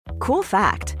Cool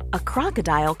fact, a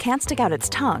crocodile can't stick out its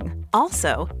tongue.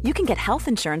 Also, you can get health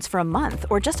insurance for a month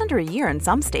or just under a year in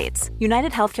some states.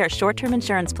 United Healthcare short-term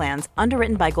insurance plans,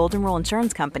 underwritten by Golden Rule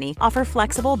Insurance Company, offer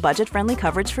flexible, budget-friendly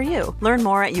coverage for you. Learn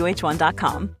more at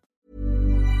uh1.com.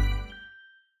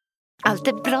 Allt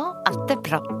är bra, allt är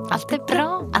bra, allt är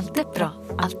bra, allt är bra,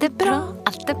 allt är bra,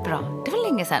 allt är bra. Det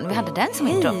var länge sedan vi hade den som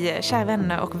intro. Hej kära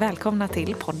vänner och välkomna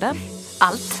till podden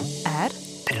Allt är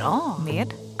bra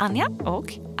med Anja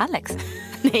och Alex.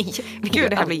 Nej, Gud,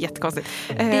 det här blir jättekonstigt.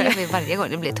 Det gör vi varje gång,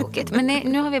 det blir tokigt. Men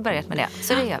nu har vi börjat med det,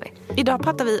 så det gör vi. Idag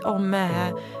pratar vi om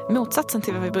motsatsen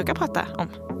till vad vi brukar prata om.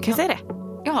 Kan jag säga det?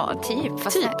 Ja, typ.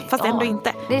 Fast ändå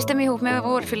inte. Det stämmer ihop med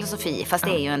vår filosofi, fast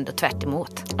det är ju ändå tvärt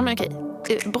emot. Ja, men okej.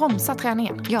 Bromsa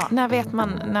träningen. Ja. När vet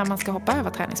man när man ska hoppa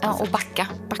över träningspasset? Ja, och backa.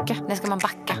 Backa. När ska man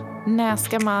backa? När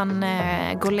ska man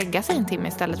gå och lägga sig en timme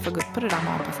istället för att gå upp på det där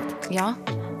morgonpasset? Ja.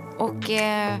 Och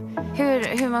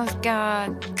hur man ska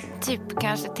typ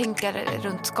kanske tänka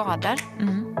runt skador.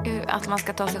 Att man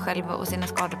ska ta sig själv och sina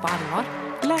skador på allvar.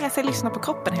 Lära sig lyssna på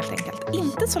kroppen helt enkelt.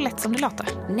 Inte så lätt som det låter.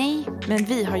 Nej. Men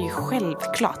vi har ju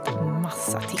självklart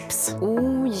massa tips.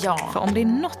 Oh ja. För om det är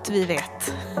något vi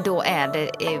vet, då är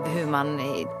det hur man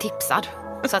tipsar,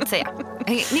 så att säga.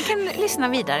 Ni kan lyssna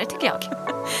vidare, tycker jag.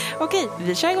 Okej,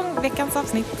 vi kör igång veckans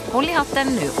avsnitt. Håll i hatten,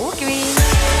 nu åker vi.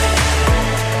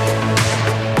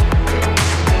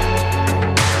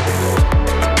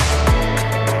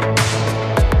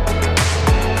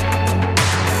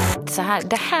 Så här,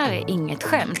 det här är inget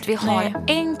skämt. Vi har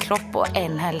en kropp och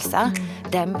en hälsa.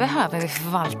 Den behöver vi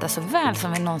förvalta så väl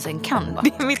som vi någonsin kan. Då.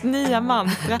 Det är mitt nya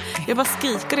mantra. Jag bara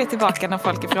skriker det tillbaka när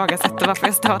folk ifrågasätter varför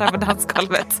jag står där på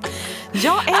dansgolvet.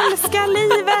 Jag älskar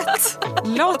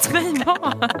livet! Låt mig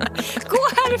vara! Gå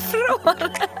härifrån!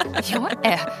 Jag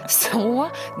är så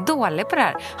dålig på det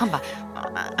här.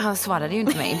 Han svarade ju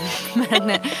inte mig.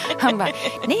 Men han bara,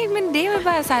 nej men det är väl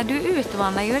bara så här, du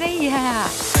utmanar ju dig här.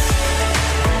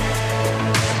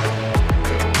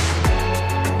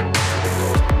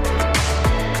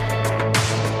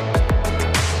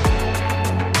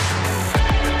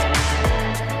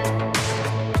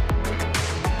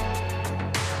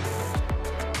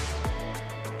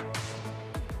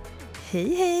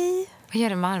 Hej, hej. Vad gör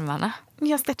du med armarna?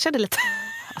 Jag stretchade lite.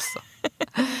 Alltså.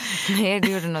 Nej,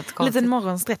 du gjorde något konstigt. Liten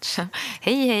morgonstretch.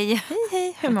 Hej, hej. Hej,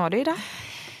 hej. Hur mår du idag?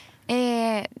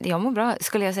 Jag mår bra.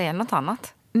 Skulle jag säga något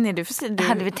annat? Nej,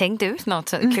 Hade vi tänkt ut något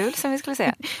så kul som vi skulle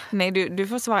säga? Nej, du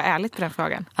får svara ärligt på den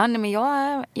frågan. Ja, nej, men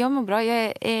jag mår bra.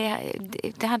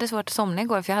 Det hade svårt att somna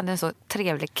igår för jag hade en så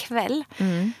trevlig kväll.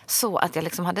 Så att jag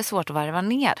liksom hade svårt att varva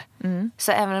ner.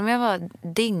 Så även om jag var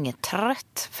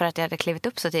dyngtrött för att jag hade klivit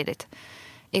upp så tidigt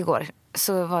igår,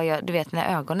 så var jag, du vet,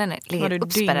 när ögonen ligger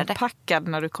uppspärrade. Var du dyngpackad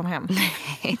när du kom hem?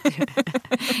 Nej,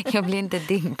 jag blir inte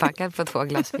dyngpackad på 2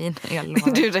 glas vin.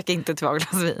 Du drack inte 2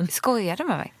 glas vin? Skojar du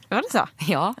med mig? Var det så?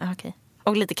 Ja. Okej.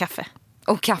 Och lite kaffe?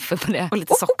 Och kaffe på det. Och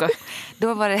lite socker.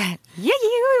 Då var det...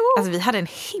 Alltså vi hade en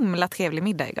himla trevlig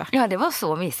middag igår. Ja, det var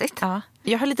så mysigt. Ja.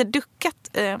 Jag har lite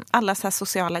duckat alla så här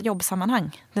sociala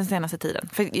jobbsammanhang den senaste tiden.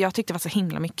 För jag tyckte det var så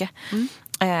himla mycket.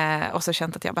 Och så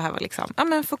känt att jag behöver liksom,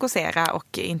 fokusera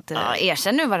och inte... Ja,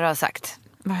 erkänn nu vad du har sagt.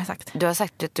 Vad har jag sagt? Du har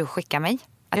sagt att du skickar mig.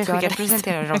 Att jag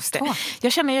representerar oss 2.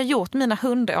 Jag känner att jag har gjort mina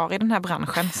 100 år i den här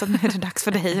branschen. Så nu är det dags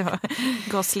för dig att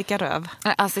gå och slicka röv.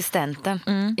 Assistenten.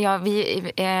 Ja,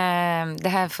 det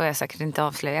här får jag säkert inte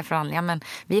avslöja för Anja. Men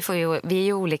vi är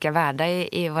ju olika världar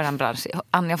i vår bransch.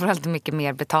 Anja får alltid mycket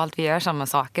mer betalt. Vi gör samma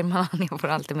saker, men Anja får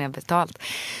alltid mer betalt.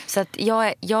 Så att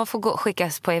jag får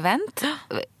skickas på event.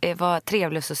 Vara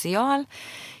trevlig och social.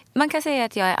 Man kan säga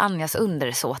att jag är Anjas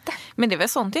undersåte. Men det var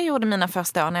sånt jag gjorde mina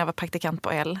första år när jag var praktikant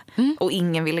på L. Och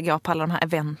ingen ville gå på alla de här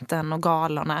eventen och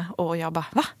galorna. Och jag bara,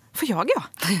 va? Får jag gå?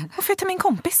 Och får jag ta min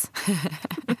kompis?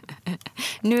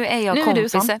 Nu är jag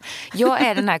kompisen. Jag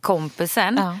är den här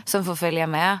kompisen som får följa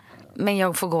med. Men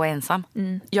jag får gå ensam.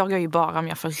 Jag går ju bara om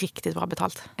jag får riktigt bra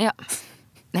betalt. Ja.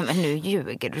 Nej, men nu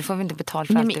ljuger du. får vi inte betalt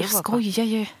för allt. Nej, men jag skojar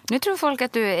ju. Nu tror folk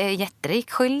att du är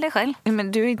jätterik. Skyll dig själv. Nej,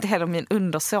 men du är inte heller min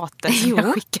undersåte.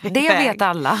 Jo, det vet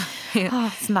alla.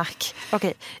 Snark.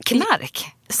 Okej.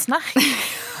 Knark? Snark.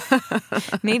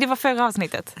 Nej, det var förra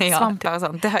avsnittet. Ja. Svampar och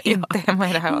sånt. Det har inte hemma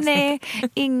i det här avsnittet.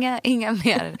 Nej, inga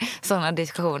mer sådana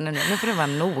diskussioner nu. Nu får det vara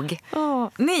nog.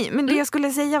 Nej, men det jag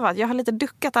skulle säga var att jag har lite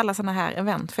duckat alla såna här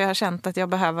event. För jag har känt att jag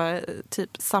behöver typ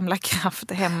samla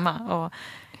kraft hemma och...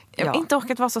 Jag har inte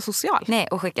orkat vara så social. Nej,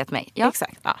 och skickat mig. Ja.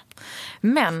 Exakt, ja.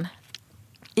 Men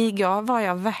igår var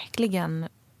jag verkligen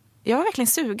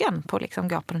sugen på att liksom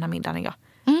gå på den här middagen igår.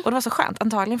 Och det var så skönt.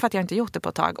 Antagligen för att jag inte gjort det på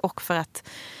ett tag. Och för att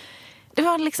det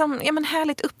var liksom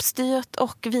härligt uppstyrt.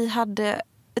 Och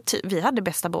vi hade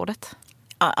bästa bordet.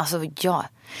 Alltså, ja.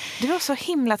 Det var så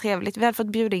himla trevligt. Vi hade fått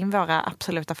bjuda in våra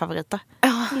absoluta favoriter.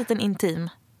 En liten intim.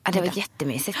 Ja, det var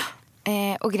jättemysigt.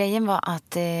 Och grejen var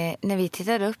att när vi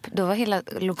tittade upp, då var hela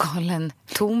lokalen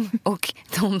tom. Och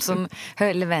de som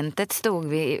höll eventet stod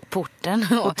vid porten.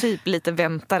 Och typ lite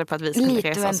väntade på att vi skulle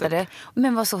resa oss upp.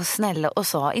 Men var så snälla och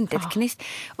sa inte ett knist.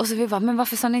 Och så vi bara, men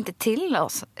varför sa ni inte till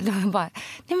oss? Det var bara,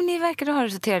 nej men ni verkade ha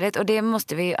det så trevligt. Och det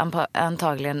måste vi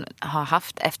antagligen ha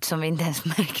haft, eftersom vi inte ens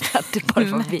märkte att det bara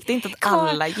var vi. Det är inte att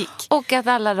alla gick. Och att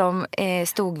alla de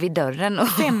stod vid dörren. Och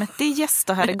 50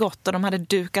 gäster hade gått och de hade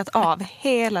dukat av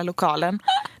hela lokalen.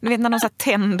 Ni vet när de satt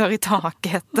tänder i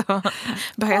taket och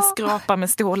började skrapa med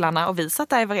stolarna och vi satt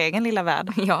där i vår egen lilla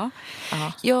värld.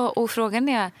 Ja, och frågan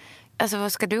är, alltså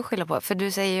vad ska du skylla på? För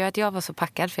du säger ju att jag var så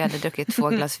packad för jag hade druckit 2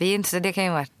 glas vin, så det kan ju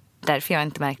vara därför jag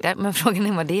inte märkte. Men frågan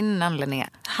är vad din anledning är.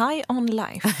 High on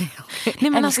life.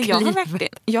 Nej, men alltså, jag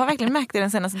har verkligen märkt det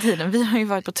den senaste tiden. Vi har ju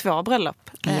varit på 2 bröllop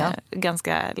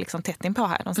ganska liksom tätt in på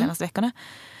här de senaste veckorna.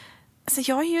 Så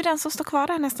jag är ju den som står kvar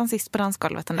där nästan sist på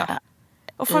dansgolvet ändå.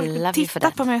 Och folk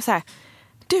tittar på mig och säger,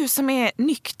 du som är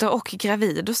nykter och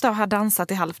gravid och står här dansat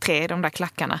till 2:30 i de där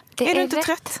klackarna. Är du inte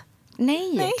trött?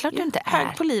 Nej, klart du inte är.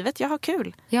 Hög på livet, jag har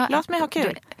kul. Låt mig ha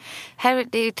kul.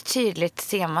 Det är ett tydligt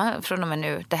tema från och med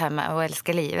nu, det här med att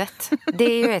älska livet. Det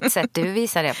är ju ett sätt du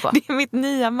visar det på. Det är mitt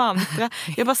nya mantra.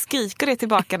 Jag bara skriker det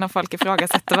tillbaka när folk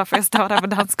ifrågasätter varför jag står där på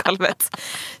dansgolvet.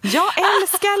 Jag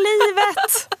älskar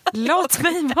livet! Låt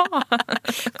mig vara!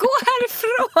 Gå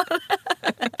härifrån!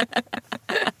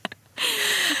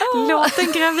 Låt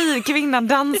en gravid kvinna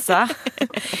dansa.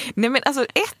 Nej men alltså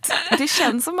det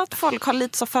känns som att folk har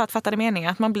lite så förutfattade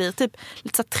meningar. Att man blir typ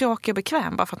lite så tråkig och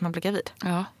bekväm bara för att man blir gravid.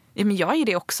 Ja, men jag är ju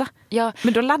det också. Ja.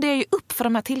 Men då laddar jag ju upp för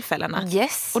de här tillfällena.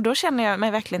 Yes. Och då känner jag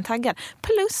mig verkligen taggad.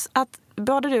 Plus att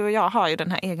både du och jag har ju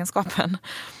den här egenskapen.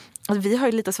 Och vi har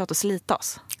ju lite svårt att slita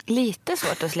oss. Lite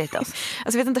svårt att slita oss.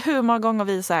 Alltså jag vet inte hur många gånger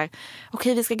vi så här,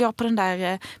 okej, vi ska gå på den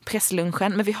där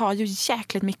presslunchen, men vi har ju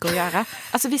jäkligt mycket att göra.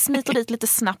 Alltså vi smiter dit lite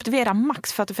snabbt, vi är där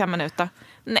max 45 minuter.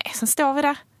 Nej, sen står vi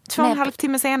där 2,5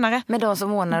 timme senare. Med de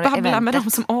som ordnar babblar eventet. Med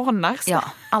de som ordnar. Ja,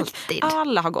 alltid.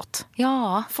 Alla har gått.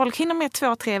 Ja. Folk hinner med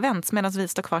 2-3 events medan vi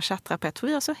står kvar och chattar på ett. För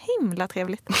vi har så himla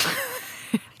trevligt.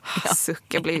 Suck,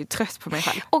 jag blir ju trött på mig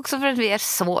själv. Också för att vi är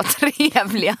så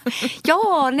trevliga.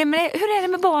 Ja, nej, men hur är det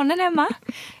med barnen hemma?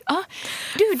 Ja,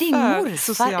 du, din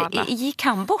morfar, gick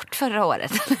han bort förra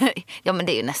året? Ja, men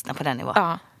det är ju nästan på den nivån.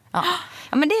 Ja,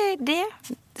 men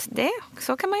det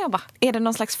så kan man jobba. Är det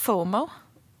någon slags FOMO?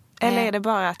 Eller är det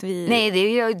bara att vi... Nej, det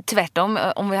är ju tvärtom.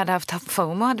 Om vi hade haft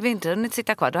FOMO hade vi inte hunnit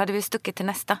sitta kvar. Då hade vi stuckit till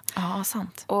nästa. Ja,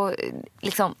 sant. Och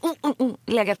liksom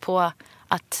legat på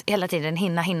att hela tiden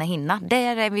hinna.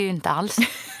 Där är vi ju inte alls.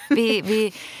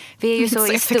 Vi är ju så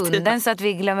i stunden så att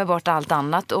vi glömmer bort allt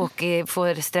annat och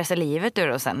får stressa livet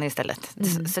ur oss sen istället.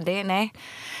 Så det, nej.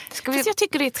 Fast jag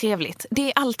tycker det är trevligt. Det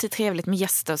är alltid trevligt med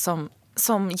gäster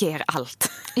som ger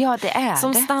allt. Ja, det är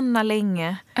som det. stannar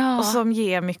länge och som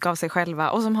ger mycket av sig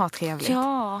själva och som har trevligt.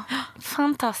 Ja,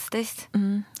 fantastiskt.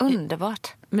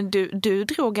 Underbart. Men du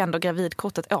drog ändå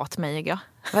gravidkortet åt mig igår.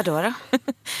 Vadå då?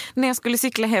 När jag skulle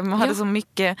cykla hem och hade så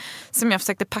mycket som jag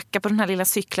försökte packa på den här lilla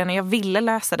cykeln och jag ville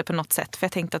lösa det på något sätt. För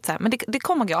jag tänkte att så här, men det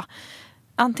kommer gå.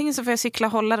 Antingen så får jag cykla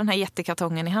och hålla den här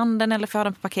jättekartongen i handen eller får jag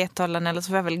den på pakethållaren eller så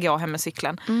får jag väl gå hem med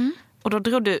cykeln. Och då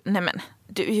drog du, nej men,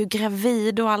 du är ju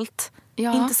gravid och allt.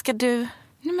 Ja. Inte ska du...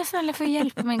 Nej men snälla, får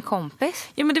hjälpa min kompis.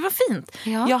 Ja men det var fint.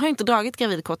 Ja. Jag har inte dragit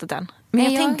gravidkortet än. Men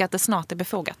jag tänker att det snart är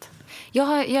befogat. Jag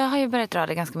har ju börjat dra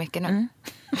det ganska mycket nu.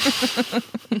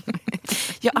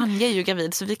 Jag Anja är ju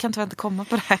gravid så vi kan tyvärr inte komma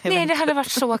på det här. Nej, det hade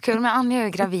varit så kul. Men Anja är ju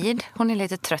gravid. Hon är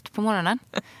lite trött på morgonen.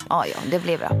 Ja, det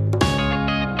blir bra.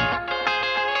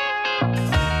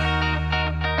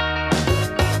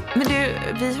 Men du,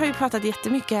 vi har ju pratat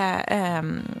jättemycket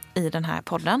i den här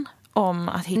podden om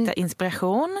att hitta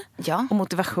inspiration och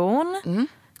motivation,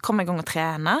 komma igång och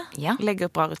träna, lägga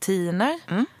upp bra rutiner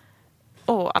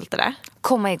och allt det där.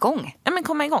 Komma igång? Ja, men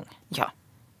komma igång. Ja.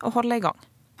 Och hålla igång.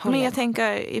 Men jag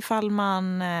tänker ifall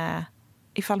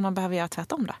man behöver göra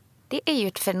tvärtom då. Det är ju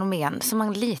ett fenomen som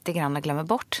man lite grann glömmer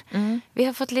bort. Vi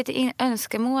har fått lite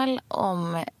önskemål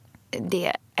om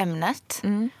det ämnet.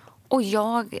 Och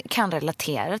jag kan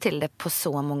relatera till det på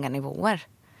så många nivåer.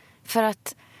 För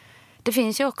att det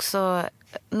finns ju också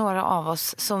några av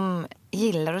oss som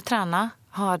gillar att träna.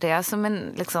 Har det som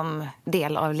en liksom,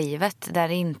 del av livet. Där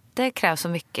det inte krävs så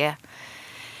mycket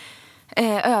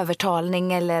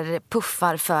övertalning eller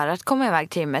puffar för att komma iväg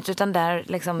till gymmet. Utan där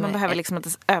liksom, man behöver liksom inte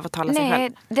övertala sig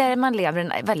själv. Där man lever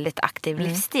en väldigt aktiv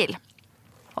livsstil.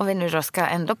 Och vi nu då ska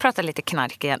ändå prata lite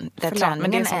knark igen. Där träningen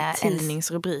men det är en en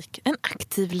tidningsrubrik. En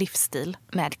aktiv livsstil.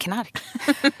 med knark.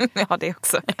 Ja, det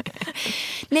också.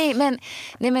 nej,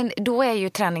 men då är ju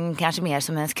träningen kanske mer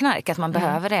som ens knark. Att man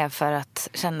behöver det för att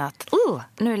känna att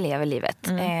nu lever livet.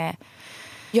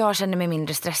 Jag känner mig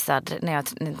mindre stressad när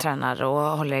jag tränar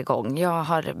och håller igång. Jag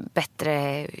har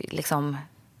bättre liksom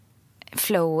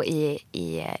flow i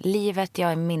livet.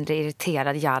 Jag är mindre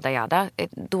irriterad, jada.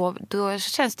 Då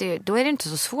känns det ju, då är det inte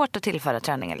så svårt att tillföra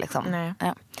träningen liksom.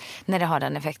 Ja, när det har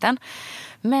den effekten.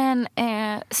 Men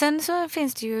sen så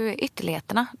finns det ju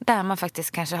ytterligheterna där man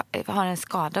faktiskt kanske har en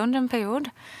skada under en period.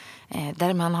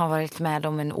 Där man har varit med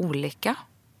om en olycka.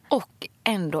 Och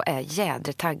ändå är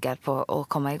jädrigt taggad på att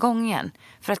komma igång igen.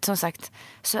 För att som sagt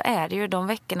så är det ju de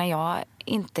veckorna jag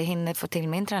inte hinner få till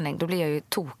min träning. Då blir jag ju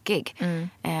tokig.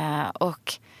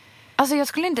 Och alltså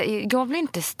jag blir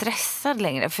inte stressad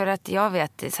längre. För att jag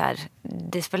vet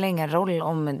det spelar ingen roll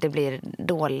om det blir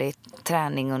dålig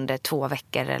träning under 2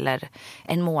 veckor eller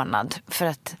en månad. För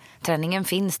att träningen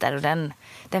finns där och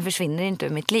den försvinner inte ur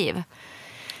mitt liv.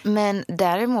 Men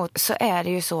däremot så är det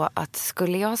ju så att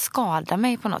skulle jag skada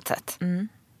mig på något sätt.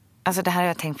 Alltså det här har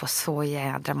jag tänkt på så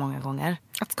jädra många gånger.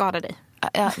 Att skada dig?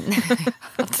 Ja,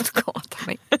 att skada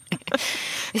mig.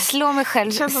 Jag slår mig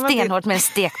själv stenhårt med en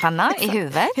stekpanna i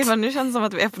huvudet. Eva, nu känns det som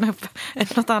att vi öppnar upp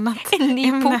något annat. En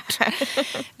ny port.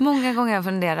 Många gånger har jag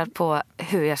funderat på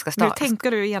hur jag ska starta. Nu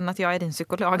tänker du igen att jag är din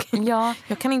psykolog. Ja.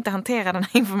 Jag kan inte hantera den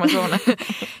här informationen.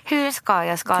 Hur ska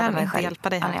jag skada kan mig inte själv? Hjälpa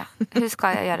dig här. Anja, hur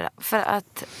ska jag göra det? För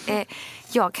att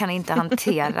jag kan inte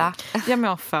hantera... Jag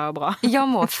mår för bra. Jag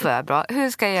mår för bra. Hur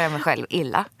ska jag göra mig själv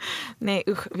illa? Nej,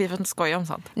 usch, vi får inte skoja om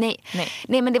sånt. Nej,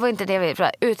 men det var inte det vi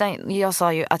pratade. Utan jag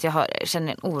sa ju att jag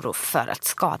känner en oro för att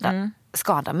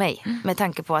skada mig. Med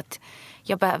tanke på att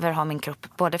jag behöver ha min kropp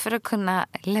både för att kunna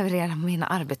leverera mina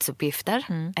arbetsuppgifter.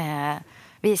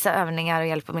 Visa övningar och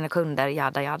hjälpa mina kunder,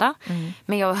 jada.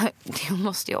 Men jag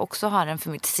måste ju också ha den för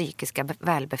mitt psykiska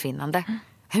välbefinnande.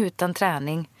 Utan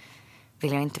träning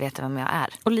vill jag inte veta vem jag är.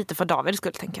 Och lite för David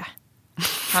skulle tänka jag.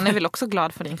 Han är väl också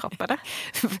glad för din kropp, eller?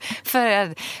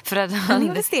 för att han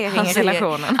investering i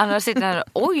relationen. Han sitter där,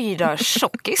 oj då,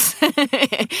 tjockis.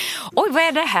 Oj, vad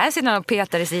är det här? Sitter han och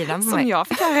petar i sidan på mig. Som jag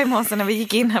fick höra i morse när vi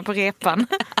gick in här på repan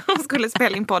och skulle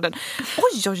spela in podden.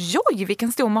 Oj,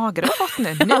 vilken stor mage du har fått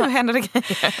nu. Nu händer det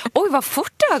grejer. Oj, vad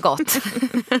fort det har gått.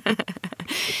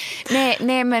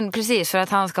 nej, men precis, för att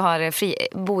han ska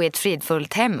bo i ett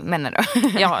fridfullt hem, menar du?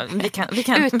 Ja, vi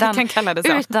kan kalla det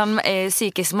så. Utan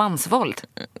psykisk mansvåld.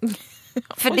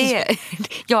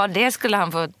 För det skulle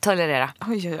han få tolerera.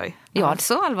 Oj. Ja,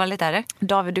 så allvarligt är det.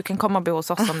 David, du kan komma och bo hos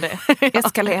oss om det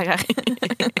eskalerar.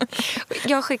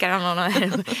 Jag skickar honom.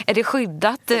 Är det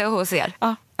skyddat hos er?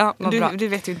 Ja, du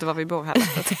vet ju inte var vi bor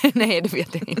heller. Nej, det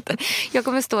vet jag inte. Jag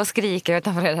kommer stå och skrika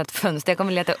utanför ett fönster. Jag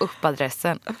kommer leta upp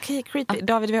adressen. Okej, creepy.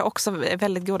 David, vi har också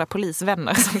väldigt goda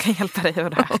polisvänner som kan hjälpa dig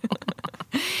med det här.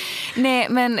 Nej,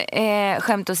 men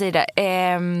skämt åsida.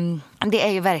 Det är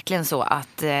ju verkligen så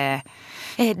att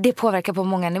det påverkar på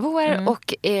många nivåer.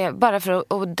 Och bara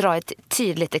för att dra ett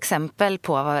tydligt exempel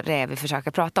på vad det är vi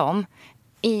försöker prata om.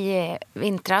 I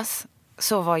vintras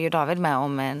så var ju David med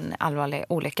om en allvarlig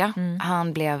olycka.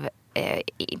 Han blev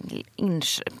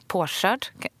påkörd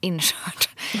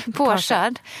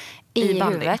i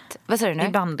huvudet. Vad sa du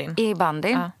nu? I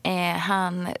bandyn. Ja.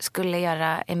 Han skulle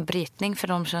göra en brytning för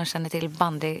de som känner till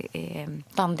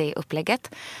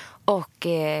bandyupplägget. Och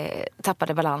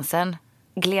tappade balansen.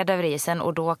 Gled över isen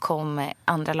och då kom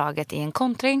andra laget i en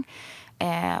kontring.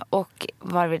 Och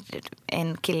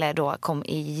en kille då kom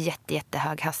i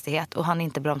jättehög hastighet och han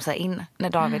inte bromsa in när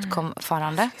David kom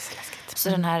farande. Så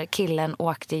den här killen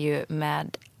åkte ju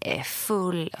med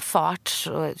full fart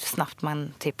så snabbt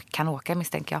man typ kan åka,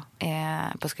 misstänker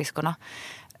jag, på skridskorna.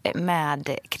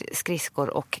 Med skridskor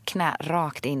och knä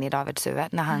rakt in i Davids huvud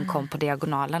när han kom på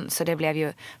diagonalen. Så det blev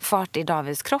ju fart i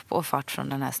Davids kropp och fart från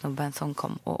den här snubben som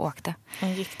kom och åkte.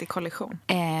 En riktig kollision.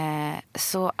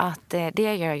 Så att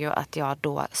det gör ju att jag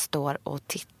då står och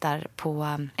tittar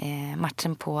på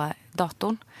matchen på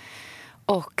datorn.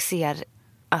 Och ser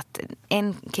att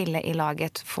en kille i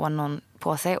laget får någon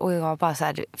på sig. Och jag bara så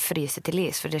här fryser till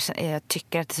is. För jag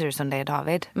tycker att det ser ut som det är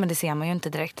David. Men det ser man ju inte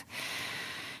direkt.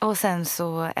 Och sen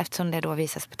så, eftersom det då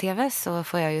visas på tv så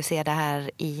får jag ju se det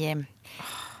här i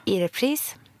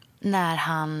repris. När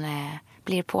han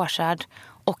blir påkörd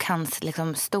och hans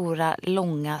liksom stora,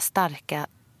 långa, starka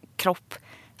kropp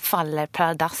faller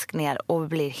pladask ner och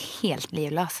blir helt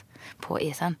livlös på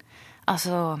isen.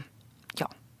 Alltså,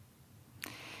 ja.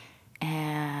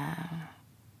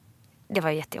 Det var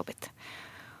jättejobbigt.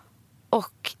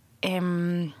 Och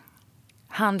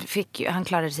Han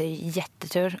klarade sig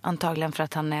jättetur, antagligen för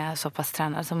att han är så pass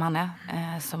tränad som han är,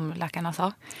 som läkarna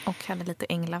sa. Och hade lite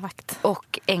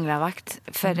änglavakt.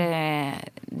 För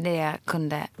det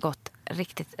kunde gått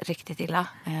riktigt, riktigt illa.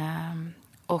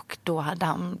 Och då hade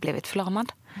han blivit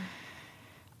förlamad.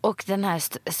 Och den här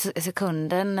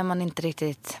sekunden när man inte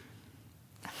riktigt...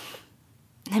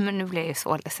 Nej, men nu blir jag ju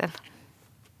så ledsen.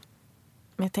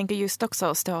 Men jag tänker just också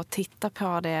att stå och titta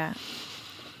på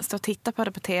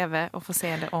det på tv och få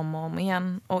se det om och om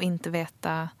igen och inte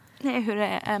veta hur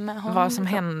det är med honom. Vad som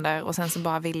händer och sen så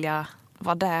bara vilja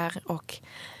vara där. Och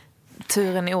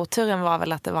turen i oturen var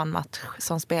väl att det var en match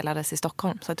som spelades i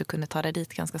Stockholm så att du kunde ta dig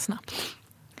dit ganska snabbt.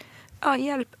 Ja,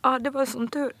 hjälp. Ja, det var sån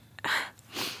tur.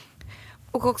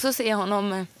 Och också se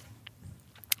honom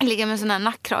ligga med sån här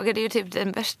nackkrage. Det är ju typ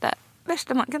den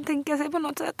värsta man kan tänka sig på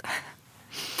något sätt.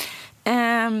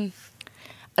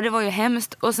 Det var ju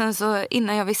hemskt. Och sen så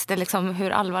innan jag visste liksom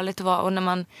hur allvarligt det var och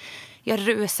när jag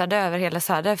rusade över hela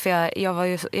Söder för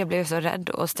jag blev så rädd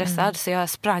och stressad så jag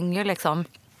sprang ju liksom.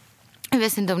 Jag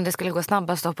visste inte om det skulle gå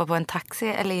snabbast att hoppa på en taxi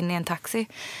eller in i en taxi,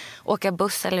 åka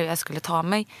buss eller hur jag skulle ta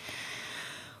mig.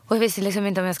 Och jag visste liksom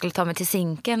inte om jag skulle ta mig till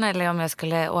Zinken eller om jag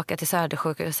skulle åka till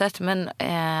Södersjukhuset. Men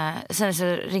sen så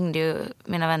ringde ju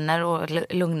mina vänner och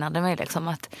lugnade mig liksom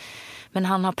att men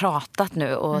han har pratat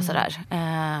nu och sådär.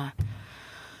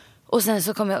 Och sen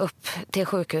så kom jag upp till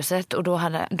sjukhuset och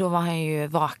då var han ju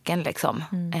vaken liksom.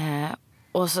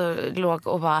 Och så låg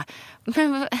och bara,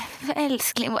 men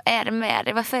älskling, vad är det med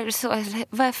dig?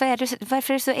 Varför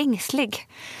är du så ängslig?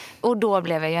 Och då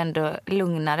blev jag ju ändå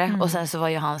lugnare. Och sen så var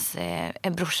ju hans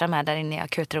brorsa med där inne i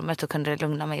akutrummet och kunde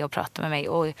lugna mig och prata med mig.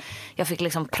 Och jag fick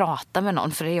liksom prata med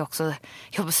någon för det är också,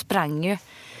 jag sprang ju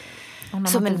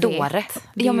som en dåre.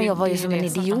 Ja, men jag var ju som en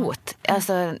idiot.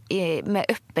 Alltså med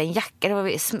öppen jacka. Det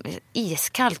var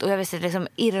iskallt. Och jag visste liksom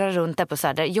irra runt där på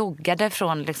Söder. Joggade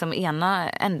från liksom ena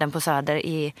änden på Söder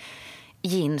i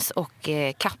jeans och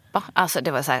kappa. Alltså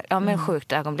det var så här, ja men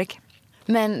sjukt ögonblick.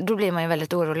 Men då blir man ju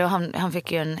väldigt orolig. Och han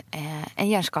fick ju en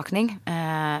hjärnskakning.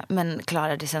 Men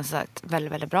klarade sen så sagt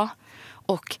väldigt, väldigt bra.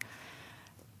 Och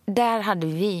där hade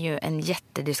vi ju en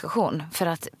jättediskussion. För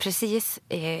att precis...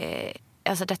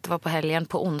 Alltså detta var på helgen.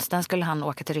 På onsdagen skulle han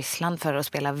åka till Ryssland för att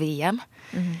spela VM.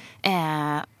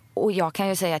 Och jag kan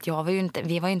ju säga att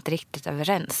vi var ju inte riktigt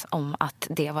överens om att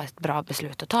det var ett bra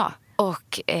beslut att ta.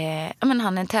 Och men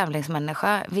han är en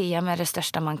tävlingsmänniska. VM är det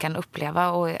största man kan uppleva.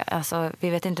 Och alltså, vi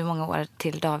vet inte hur många år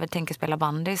till David tänker spela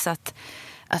bandy. Så att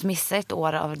missa ett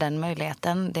år av den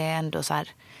möjligheten, det är ändå så här,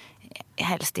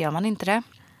 helst gör man inte det.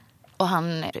 Och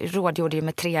han rådgjorde ju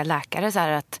med 3 läkare så här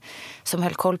att, som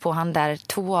höll koll på han där.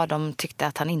 2 av dem tyckte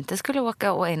att han inte skulle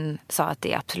åka och en sa att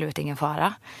det är absolut ingen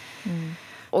fara.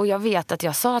 Och jag vet att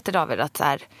jag sa till David att så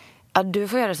här, att du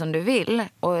får göra som du vill.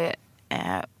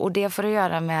 Och det får du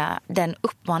göra med den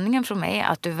uppmaningen från mig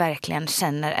att du verkligen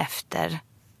känner efter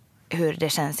hur det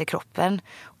känns i kroppen.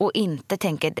 Och inte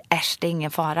tänker, äsch, det är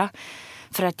ingen fara.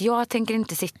 För att jag tänker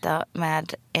inte sitta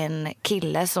med en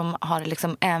kille som har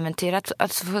liksom äventyrat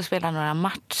att få spela några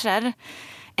matcher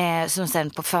som sen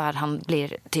på förhand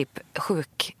blir typ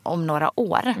sjuk om några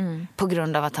år på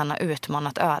grund av att han har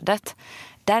utmanat ödet.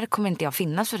 Där kommer inte jag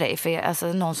finnas för dig. För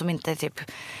alltså, någon som inte typ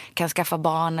kan skaffa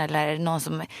barn eller någon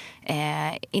som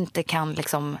inte kan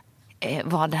liksom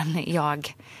vara den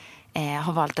jag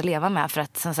har valt att leva med för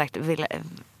att som sagt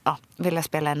vilja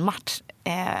spela en match.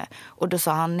 Och då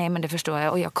sa han, nej men det förstår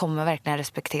jag och jag kommer verkligen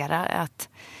respektera att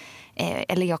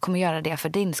eller jag kommer göra det för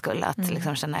din skull att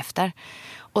liksom känna efter.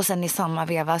 Och sen i samma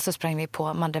veva så sprang vi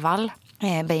på Madde Wall,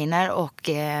 Beiner och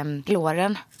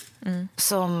Loren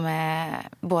som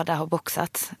båda har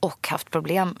boxat och haft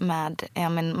problem med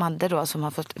Madde då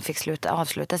som fick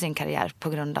avsluta sin karriär på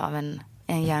grund av en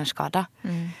hjärnskada.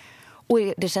 Och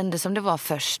det kändes som det var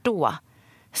först då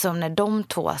som när de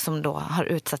 2 som då har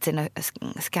utsatt sina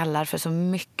skallar för så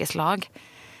mycket slag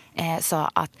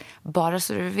sa att bara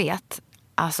så du vet,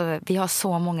 alltså vi har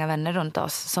så många vänner runt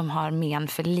oss som har men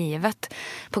för livet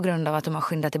på grund av att de har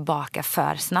skyndat tillbaka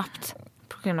för snabbt.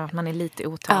 På grund av att man är lite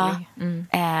otålig.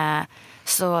 Ja.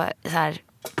 Så här,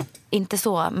 inte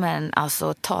så, men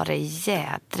alltså ta det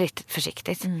jädrigt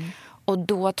försiktigt. Och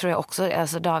då tror jag också,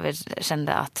 alltså David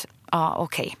kände att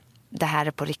okej. Det här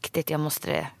är på riktigt.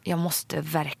 Jag måste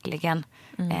verkligen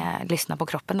lyssna på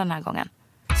kroppen den här gången.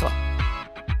 Så.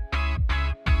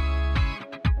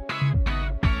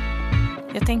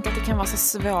 Jag tänker att det kan vara så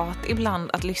svårt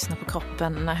ibland att lyssna på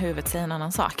kroppen när huvudet säger en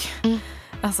annan sak.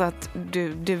 Alltså att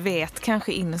du vet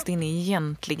kanske innerst inne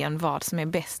egentligen vad som är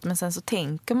bäst. Men sen så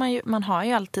tänker man har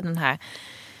ju alltid den här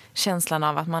känslan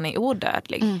av att man är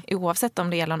odödlig. Oavsett om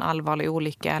det gäller en allvarlig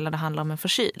olycka eller det handlar om en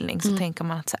förkylning, så tänker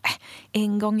man att så,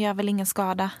 en gång gör väl ingen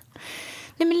skada.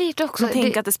 Nej, men lite också. Man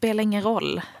tänker att det spelar ingen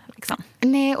roll. Liksom.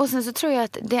 Nej, och sen så tror jag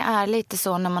att det är lite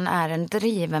så när man är en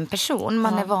driven person.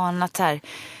 Man är van att så här,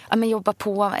 jobba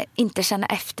på, inte känna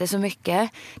efter så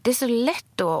mycket. Det är så lätt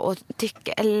då att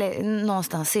tycka, eller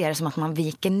någonstans se det som att man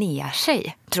viker ner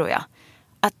sig, tror jag.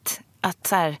 Att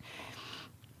så här,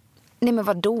 nej men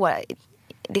vadå?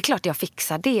 Det är klart jag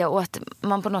fixar det, och att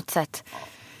man på något sätt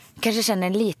kanske känner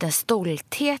en liten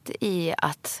stolthet i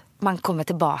att man kommer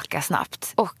tillbaka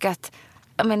snabbt. Och att,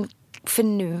 för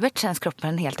nuet känns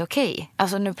kroppen helt okej.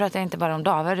 Alltså nu pratar jag inte bara om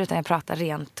David, utan jag pratar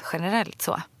rent generellt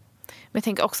så. Men jag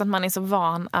tänker också att man är så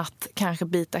van att kanske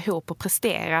bita ihop och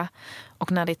prestera.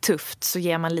 Och när det är tufft så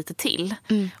ger man lite till.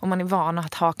 Och man är van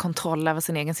att ha kontroll över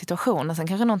sin egen situation. Och sen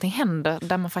kanske någonting händer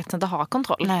där man faktiskt inte har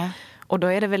kontroll. Nej. Och då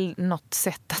är det väl något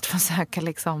sätt att försöka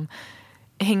liksom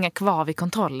hänga kvar vid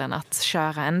kontrollen. Att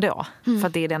köra ändå. För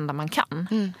att det är det enda man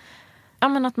kan. Ja,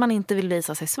 men att man inte vill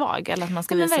visa sig svag. Eller att man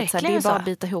ska visa att det är bara att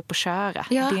bita ihop och köra.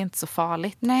 Ja. Det är inte så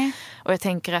farligt. Nej. Och jag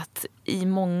tänker att i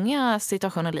många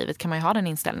situationer i livet kan man ju ha den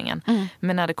inställningen.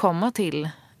 Men när det kommer till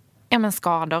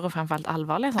skador och framförallt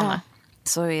allvarliga sådana,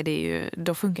 så är det ju,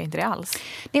 då funkar inte det alls.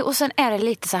 Nej, och sen är det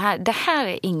lite så här, det här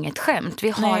är inget skämt. Vi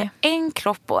har en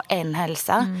kropp och en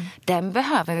hälsa. Den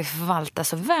behöver vi förvalta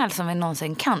så väl som vi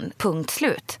någonsin kan. Punkt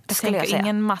slut. Det skulle jag säga.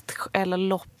 Ingen match eller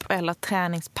lopp eller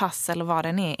träningspass eller vad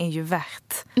den är ju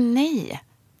värt. Nej.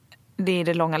 Det är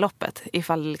det långa loppet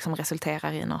ifall det liksom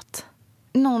resulterar i något.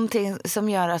 Någonting som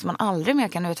gör att man aldrig mer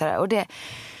kan utföra. Och det...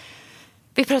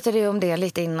 Vi pratade ju om det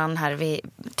lite innan här vi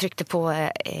tryckte på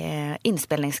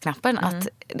inspelningsknappen. Att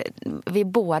vi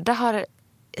båda har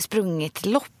sprungit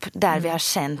lopp där vi har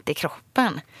känt i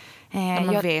kroppen.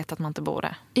 Man vet att man inte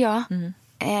borde. Ja.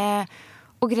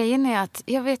 Och grejen är att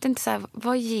jag vet inte så här,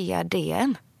 vad ger det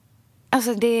en?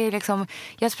 Alltså det är liksom,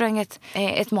 jag sprang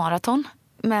ett maraton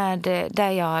med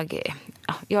där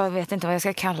jag vet inte vad jag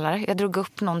ska kalla det. Jag drog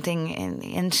upp någonting,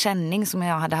 en känning som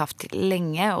jag hade haft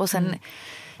länge, och sen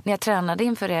när jag tränade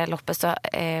inför det loppet så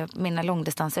mina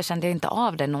långdistanser kände jag inte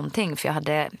av det någonting, för jag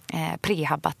hade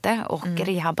prehabbat det och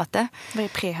rehabbat det. Vad är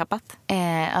prehabbat?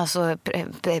 Alltså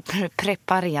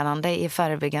preparerande i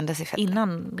förebyggande syfte.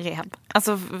 Innan rehab?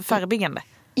 Alltså förebyggande?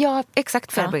 Ja,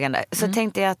 exakt förebyggande. Så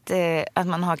tänkte jag att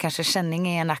man har kanske känning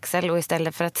i en axel, och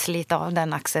istället för att slita av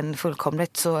den axeln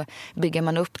fullkomligt så bygger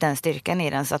man upp den styrkan i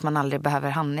den så att man aldrig behöver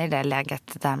hamna i det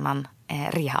läget där man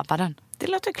rehabbar den. Det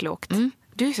låter klokt.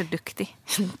 Du är så duktig.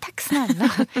 Tack snälla.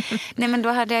 Nej, men då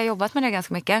hade jag jobbat med det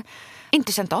ganska mycket.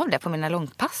 Inte känt av det på mina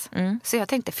långpass. Så jag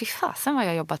tänkte, fy fasen vad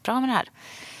jag jobbat bra med det här.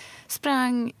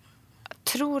 Sprang,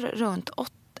 tror runt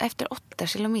efter 8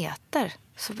 kilometer.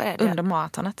 Så under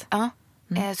maratonet? Ja.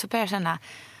 Så började jag känna,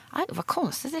 vad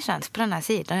konstigt det känns på den här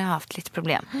sidan. Jag har haft lite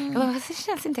problem. Det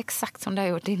känns inte exakt som det har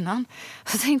gjort innan.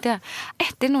 Så tänkte jag,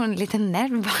 det är nog en liten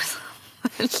nerv bara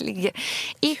ligger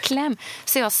i kläm.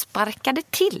 Så jag sparkade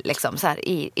till liksom, så här,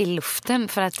 i luften.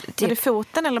 För att, typ... Var det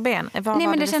foten eller ben? Nej,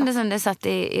 men det kändes som det satt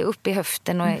upp i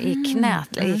höften och i knät.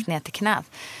 Gick ner till knät.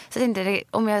 Så jag tänkte,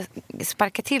 om jag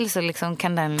sparkar till så liksom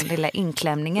kan den lilla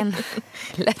inklämningen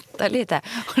lätta lite.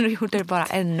 Och då gjorde det bara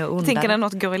ännu ondare. Tänker när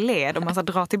något går i led och man ska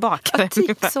dra tillbaka det?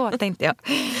 Typ så tänkte jag.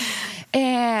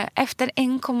 Efter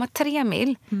 1,3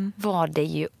 mil var det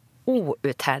ju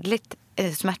outhärdligt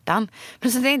smärtan.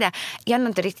 Men så tänkte jag är nog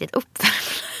inte riktigt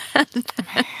uppvärmd.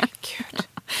 Gud.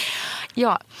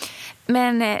 Ja,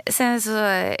 men sen så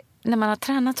när man har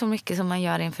tränat så mycket som man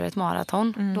gör inför ett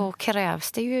maraton, då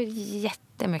krävs det ju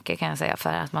jättemycket, kan jag säga,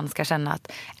 för att man ska känna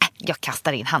att jag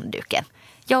kastar in handduken.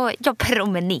 Jag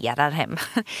promenerar hem.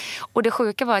 Och det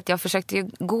sjuka var att jag försökte ju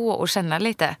gå och känna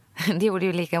lite. Det gjorde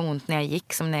ju lika ont när jag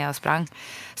gick som när jag sprang.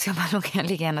 Så jag bara, kan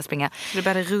lika gärna springa. Du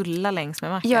började rulla längs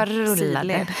med marken? Jag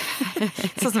rullade.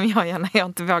 Så som jag gör när jag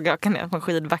inte vågar åka ner på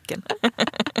skidbacken.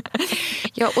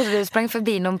 Ja, och du sprang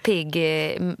förbi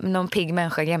någon pigg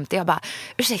människa jämte. Jag bara,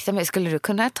 ursäkta mig, skulle du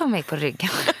kunna ta mig på ryggen?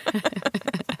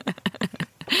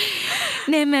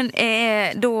 Nej, men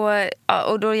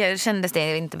då kändes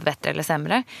det inte bättre eller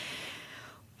sämre.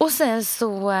 Och sen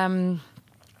så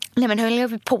höll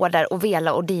jag på där och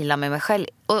vela och deala med mig själv.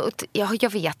 Och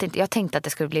jag vet inte, jag tänkte att det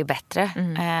skulle bli bättre.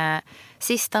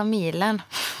 Sista milen,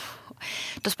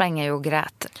 då sprang jag och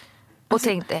grät. Och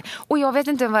tänkte, och jag vet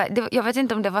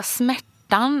inte om det var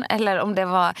smärtan eller om det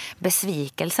var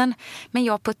besvikelsen. Men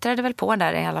jag puttrade väl på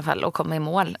där i alla fall och kom i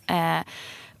mål.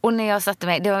 Och när jag satte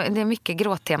mig, det är mycket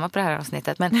gråttema på det här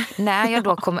avsnittet, men när jag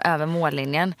då kom över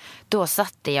mållinjen, då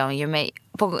satte jag ju mig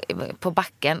på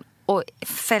backen och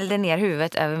fällde ner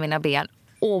huvudet över mina ben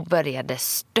och började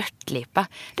störtlipa.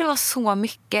 Det var så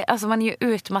mycket. Alltså man är ju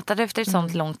utmattad efter ett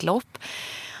sånt långt lopp.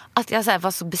 Att jag så här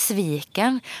var så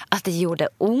besviken. Att det gjorde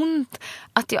ont.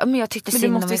 Men jag tyckte men du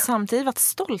måste ju samtidigt varit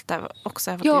stolt över,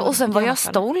 också över. Ja, och sen var jag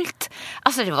stolt.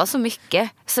 Alltså det var så mycket.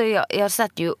 Så jag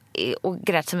satt ju och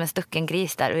grät som en stucken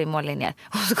gris där vid mållinjen.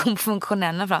 Och så kom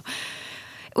funktionärerna fram.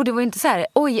 Och det var inte så här,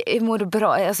 oj, mår du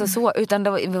bra? Alltså så, utan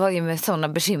det var ju med sådana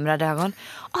bekymrade ögon.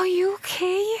 Are you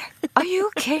okay? Are you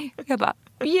okay? Jag bara,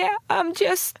 yeah, I'm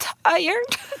just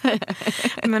tired.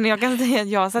 Men jag kan säga att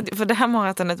jag satt, för det här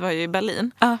maratonet var ju i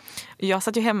Berlin. Jag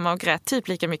satt ju hemma och grät typ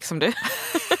lika mycket som du.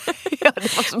 Ja,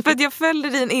 det var så... För att jag följde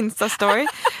din Insta-story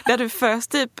där du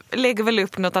först typ lägger väl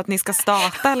upp något att ni ska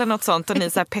starta eller något sånt och ni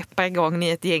så här peppar igång, ni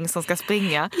är ett gäng som ska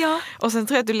springa. Ja. Och sen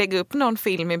tror jag att du lägger upp någon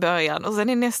film i början och sen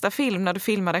i nästa film när du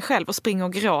filmar dig själv och springer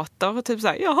och gråter och typ så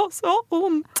här, jag har så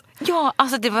ont. Ja,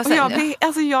 alltså det var så här,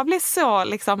 jag blev så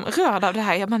liksom rörd av det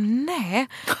här. Jag bara, nej.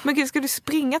 Men gud, ska du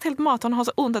springa ett helt maraton och ha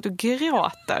så ont att du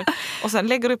gråter? Och sen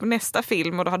lägger du upp nästa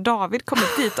film och då har David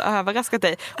kommit dit och överraskat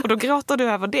dig. Och då gråter du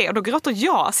över det och då gråter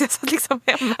jag. Så jag satt liksom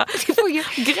hemma och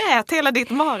grät hela ditt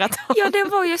maraton. Ja, det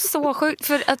var ju så sjukt.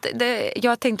 För att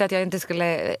jag tänkte att jag inte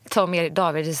skulle ta mer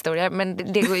Davids historia.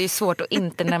 Men det går ju svårt att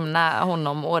inte nämna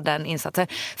honom och den insatsen.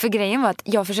 För grejen var att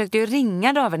jag försökte ju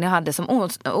ringa David när jag hade som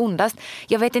ondast.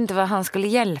 Jag vet inte vad han skulle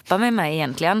hjälpa mig med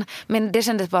egentligen. Men det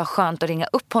kändes bara skönt att ringa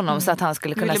upp honom så att han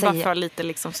skulle kunna säga... bara få lite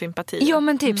liksom sympati. Ja,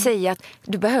 men typ säga att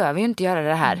du behöver ju inte göra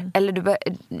det här.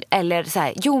 Eller så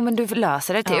här, jo men du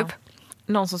löser det typ. Ja.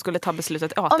 Någon som skulle ta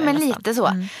beslutet åt dig. Ja, men nästan. lite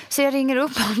så. Så jag ringer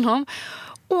upp honom.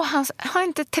 Och han har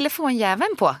inte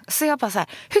telefonjäveln på. Så jag bara så här,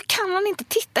 hur kan han inte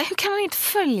titta? Hur kan han inte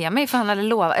följa mig? För han hade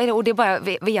lovat. Och det är bara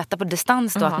veta på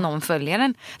distans då att någon följer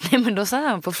den. Nej, men då satt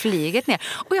han på flyget ner.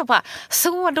 Och jag bara,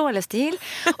 så dålig stil.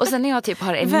 Och sen när jag typ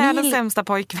har en världens sämsta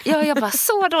pojkvän. Ja, jag bara,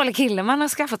 så dålig kille man har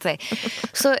skaffat sig.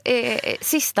 Så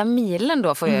sista milen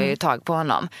då får jag ju tag på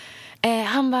honom.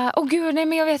 Han bara, åh gud, nej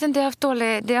men jag vet inte, jag har haft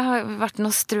dålig. Det har varit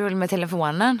något strul med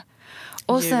telefonen.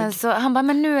 Och sen så, han bara,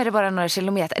 men nu är det bara några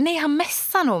kilometer. Nej, han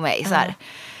mässar nog mig så här.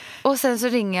 Och sen så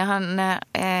ringer han,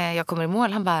 jag kommer i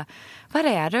mål. Han bara, var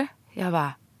är du? Jag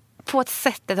bara, på ett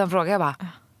sättet han frågar, jag bara,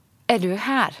 är du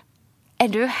här? Är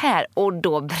du här? Och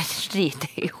då bryter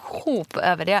det ihop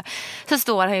över det. Så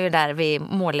står han ju där vid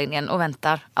mållinjen och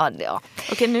väntar. Ja.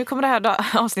 Okej, nu kommer det här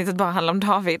avsnittet bara handla om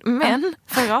David. Men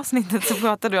förra avsnittet så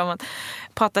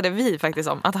pratade vi faktiskt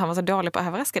om att han var så dålig på att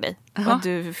överraska dig. Och att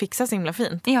du fixar så himla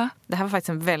fint. Ja. Det här var faktiskt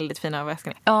en väldigt fin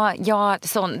överraskning. Ja,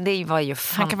 det var ju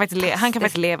fantastiskt. Han kan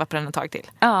faktiskt leva på den ett tag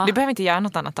till. Ja. Du behöver inte göra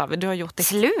något annat av det. Du har gjort det.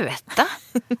 Sluta!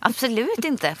 Absolut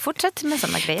inte. Fortsätt med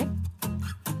sådana grejer.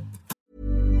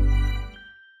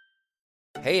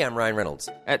 Hey, I'm Ryan Reynolds.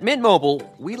 At Mint Mobile,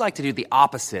 we like to do the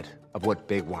opposite of what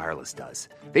Big Wireless does.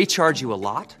 They charge you a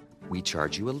lot, we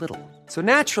charge you a little. So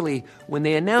naturally, when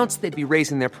they announced they'd be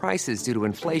raising their prices due to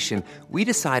inflation, we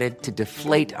decided to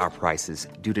deflate our prices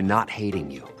due to not hating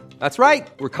you. That's right.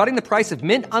 We're cutting the price of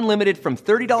Mint Unlimited from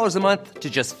 $30 a month to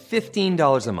just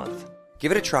 $15 a month.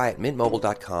 Give it a try at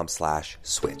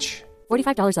mintmobile.com/switch.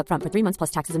 $45 up front for 3 months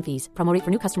plus taxes and fees. Promo rate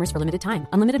for new customers for limited time.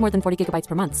 Unlimited more than 40 gigabytes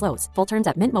per month. Slows full terms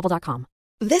at mintmobile.com.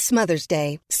 This Mother's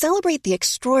Day, celebrate the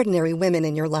extraordinary women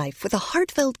in your life with a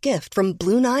heartfelt gift from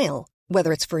Blue Nile.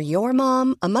 Whether it's for your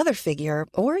mom, a mother figure,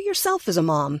 or yourself as a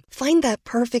mom, find that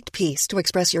perfect piece to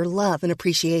express your love and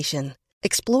appreciation.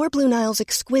 Explore Blue Nile's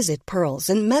exquisite pearls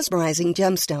and mesmerizing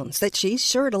gemstones that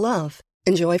she's sure to love.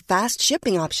 Enjoy fast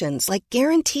shipping options like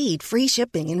guaranteed free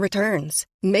shipping and returns.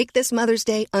 Make this Mother's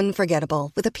Day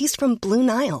unforgettable with a piece from Blue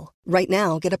Nile. Right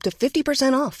now, get up to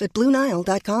 50% off at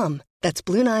BlueNile.com. That's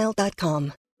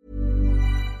BlueNile.com.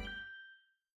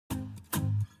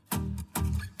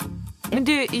 Men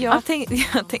du, jag har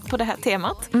tänkt på det här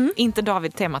temat. Inte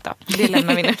David-temat då. Det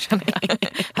lämnar vi nu, känner jag.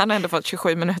 Han har ändå fått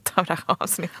 27 minuter av det här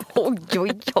avsnittet. Oj.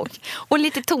 Och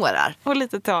lite tårar.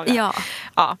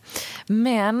 Ja.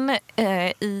 Men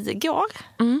igår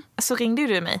så ringde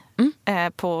du mig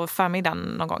på förmiddagen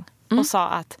någon gång. Och sa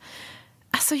att,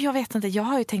 alltså jag vet inte, jag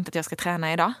har ju tänkt att jag ska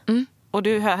träna idag. Och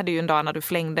du hade ju en dag när du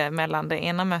flängde mellan det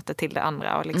ena mötet till det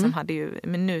andra. Och liksom hade ju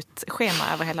minutschema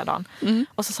över hela dagen.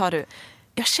 Och så sa du,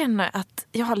 jag känner att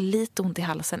jag har lite ont i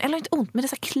halsen. Eller inte ont, men det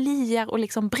så kliar och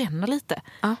liksom bränner lite.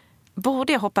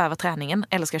 Borde jag hoppa över träningen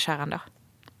eller ska jag köra ändå?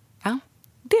 Ja.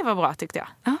 Det var bra, tyckte jag.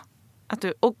 Ja.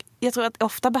 Och jag tror att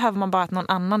ofta behöver man bara att någon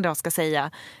annan då ska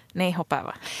säga nej, hoppa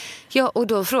över. Ja, och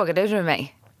då frågade du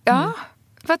mig. Ja,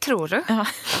 Vad tror du? Ja.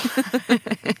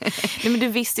 Nej, men du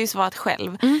visste ju svaret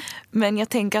själv. Men jag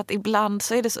tänker att ibland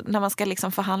så är det så, när man ska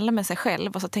liksom förhandla med sig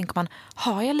själv och så tänker man,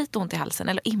 har jag lite ont i halsen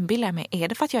eller inbillar jag mig, är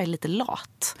det för att jag är lite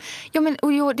lat? Ja, men det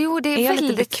är jag väldigt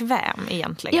lite bekväm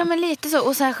egentligen? Ja, men lite så.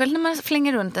 Och särskilt när man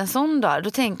flänger runt en sån dag,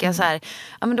 då tänker jag så här,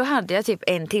 ja men då hade jag typ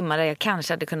 1 timme där jag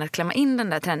kanske hade kunnat klämma in den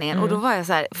där träningen. Och då var jag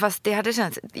så här, fast det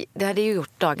hade ju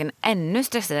gjort dagen ännu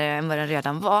stressigare än vad den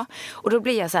redan var. Och då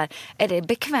blir jag så här, är det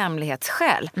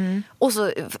bekvämlighetsskäl? Och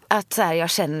så att så här, jag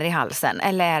känner i halsen,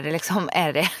 eller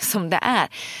är det som det är?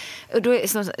 Och då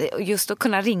just att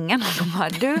kunna ringa någon och bara,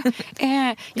 du,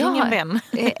 Ring en vän.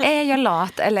 är jag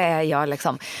lat eller är jag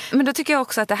liksom? Men då tycker jag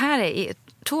också att det här är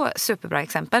 2 superbra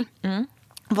exempel.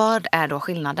 Vad är då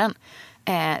skillnaden?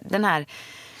 Den här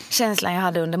känslan jag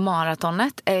hade under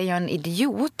maratonet, är jag en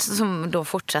idiot som då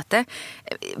fortsatte,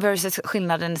 versus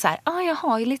skillnaden så här, jag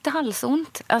har ju lite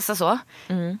halsont, alltså så.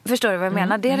 Förstår du vad jag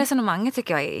menar? Det resonemanget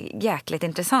tycker jag är jäkligt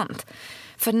intressant.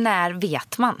 För när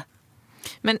vet man?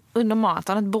 Men under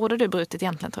maratonet borde du brutit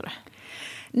egentligen, tror du?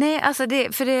 Nej, alltså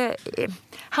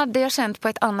hade jag känt på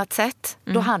ett annat sätt,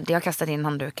 då hade jag kastat in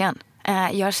handduken.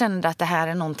 Jag kände att det här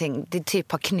är någonting, det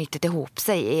typ har knutit ihop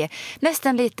sig.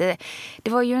 Nästan lite,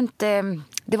 det var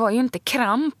ju inte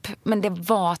kramp, men det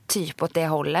var typ åt det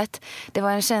hållet. Det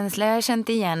var en känsla jag känt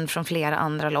igen från flera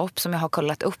andra lopp som jag har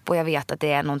kollat upp, och jag vet att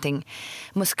det är någonting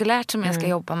muskulärt som jag ska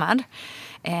jobba med.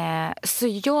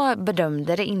 Så jag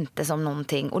bedömde det inte som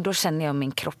någonting, och då känner jag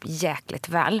min kropp jäkligt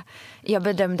väl. Jag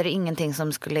bedömde det ingenting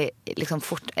som skulle liksom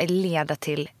leda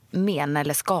till men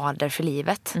eller skador för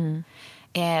livet.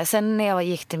 Sen när jag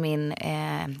gick till min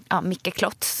Micke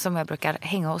Klotz, som jag brukar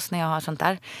hänga hos när jag har sånt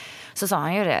där, så sa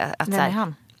han ju det. Att, vem är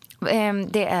han?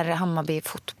 Det är Hammarby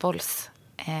fotbolls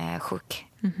sjuk.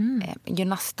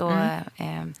 Gymnast och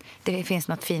det finns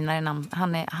något finare namn.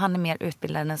 Han är mer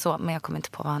utbildad än så, men jag kommer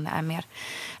inte på vad han är mer.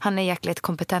 Han är jäkligt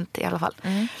kompetent i alla fall.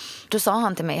 Då sa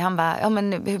han till mig, han bara,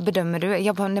 men hur bedömer du?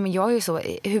 Jag bara, nej men jag är ju så,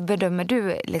 hur bedömer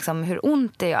du liksom hur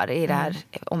ont det gör i det här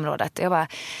området? Jag bara,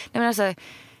 nej men alltså,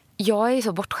 jag är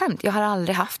så bortskämd. Jag har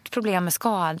aldrig haft problem med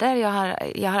skador.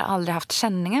 Jag har aldrig haft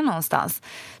känningar någonstans.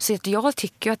 Så jag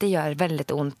tycker att det gör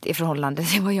väldigt ont i förhållande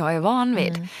till vad jag är van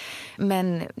vid.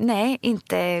 Men nej,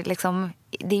 inte liksom,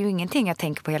 det är ju ingenting jag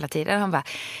tänker på hela tiden. Han bara,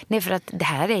 nej, för att det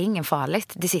här är ingen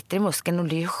farligt. Det sitter i muskeln och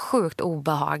det är ju sjukt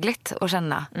obehagligt att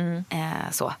känna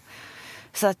så.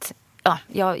 Så att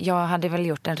jag hade väl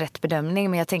gjort en rätt bedömning,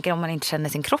 men jag tänker om man inte känner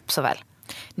sin kropp så väl.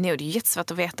 Nej, det är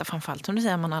jättesvårt att veta, framförallt som du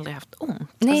säger, man aldrig haft ont.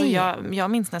 Nej. Alltså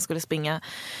jag minns när jag skulle springa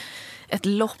ett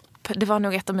lopp. Det var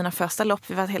nog ett av mina första lopp.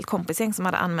 Vi var ett helt kompisgäng som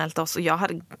hade anmält oss, och jag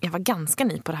var ganska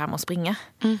ny på det här med att springa.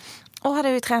 Och hade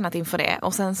ju tränat inför det.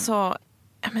 Och sen så,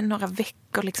 några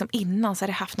veckor liksom innan, så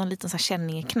hade jag haft någon liten så här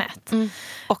känning i knät.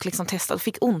 Och liksom testade och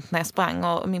fick ont när jag sprang.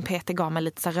 Och min PT gav mig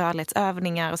lite så här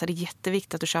rörlighetsövningar. Och så är det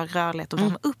jätteviktigt att du kör rörlighet och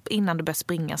värma upp innan du börjar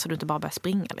springa, så du inte bara börjar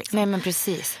springa. Liksom. Nej, men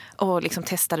precis. Och liksom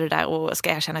testade det där, och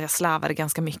ska jag känna att jag slarvade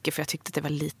ganska mycket, för jag tyckte att det var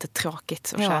lite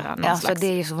tråkigt att köra någon slags det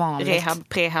är ju så vanligt.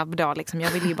 prehab då. Liksom.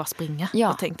 Jag ville ju bara springa.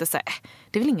 Och tänkte så här,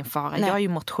 det är väl ingen fara. Nej. Jag är ju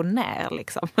motionär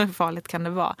liksom. Hur farligt kan det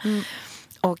vara?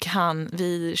 Och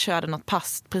vi körde något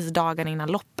pass precis dagen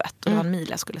innan loppet. Och det var en mil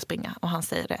jag skulle springa. Och han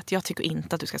säger det, att jag tycker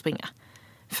inte att du ska springa.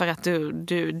 För att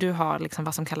du har liksom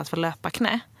vad som kallas för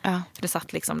löparknä. För det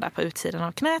satt liksom där på utsidan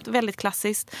av knät. Väldigt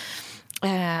klassiskt.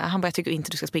 Han bara, jag tycker inte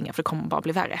att du ska springa, för det kommer bara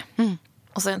bli värre.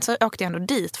 Och sen så åkte jag ändå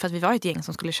dit, för att vi var ett gäng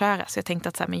som skulle köra. Så jag tänkte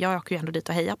att så här, men jag åker ju ändå dit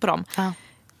och hejar på dem.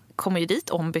 Kommer ju dit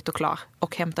ombytt och klar.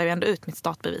 Och hämtar ju ändå ut mitt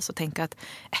startbevis och tänker att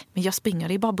men jag springer,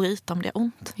 det är bara att bryta om det är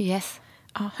ont. Yes.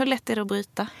 Ja, hur lätt är det att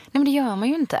bryta? Nej, men det gör man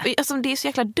ju inte. Alltså, det är så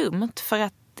jäkla dumt, för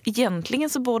att egentligen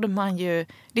så borde man ju,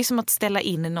 det är som att ställa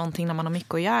in i någonting när man har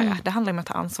mycket att göra. Det handlar om att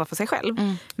ta ansvar för sig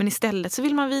själv. Men istället så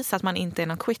vill man visa att man inte är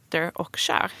någon quitter och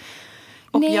kör.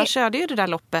 Och jag körde ju det där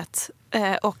loppet,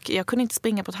 och jag kunde inte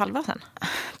springa på ett halvår sen.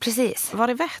 Precis. Var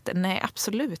det värt det? Nej,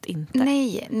 absolut inte.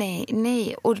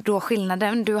 Nej. Och då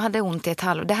skillnaden, du hade ont i ett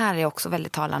halvår. Det här är också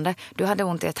väldigt talande. Du hade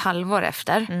ont i ett halvår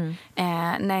efter.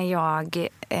 När jag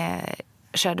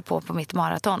körde på mitt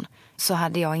maraton, så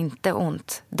hade jag inte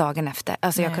ont dagen efter.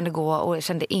 Alltså jag kunde gå och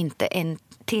kände inte en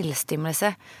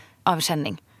tillstymmelse av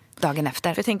känning dagen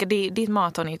efter. För jag tänker, ditt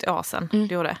maraton är ett år sedan du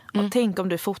gjorde. Och tänk om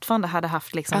du fortfarande hade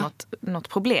haft liksom något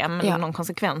problem eller någon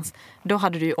konsekvens. Då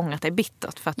hade du ju ångrat dig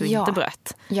bittert för att du inte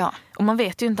bröt. Och man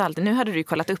vet ju inte alltid. Nu hade du ju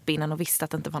kollat upp innan och visste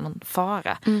att det inte var någon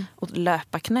fara. Och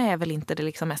löparknä är väl inte det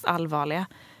liksom mest allvarliga.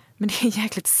 Men det är en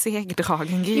jäkligt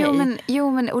segdragen grej.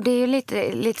 Jo, men och det är ju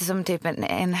lite som typ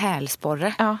en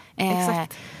hälsporre. Ja,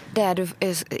 exakt. Där du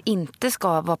inte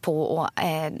ska vara på och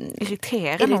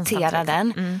irritera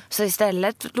den. Så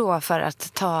istället då för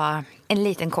att ta en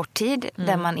liten kort tid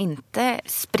där man inte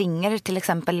springer till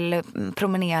exempel,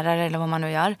 promenerar eller vad man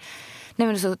nu gör. Nej,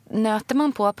 men så nöter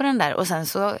man på den där och sen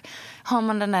så har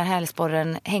man den där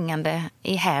hälsporren hängande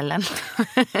i hälen.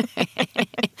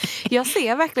 Jag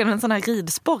ser verkligen en sån här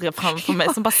ridsporre framför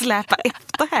mig som bara släpar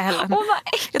efter hälen.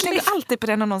 Jag tänker alltid på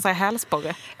den när någon säger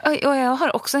hälsporre. Och jag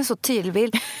har också en så tydlig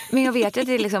bild. Men jag vet att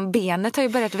det är liksom, benet har ju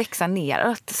börjat växa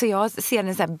neråt. Så jag ser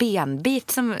en sån här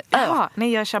benbit som... Jaha,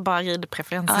 nej, jag kör bara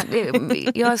ridpreferenser.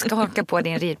 Ja, jag ska haka på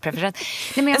din ridpreferens.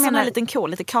 Nej, men jag menar liten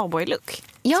cool, lite cowboy-look.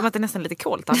 Ja. Som att det är nästan lite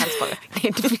coolt att ha hälsporre.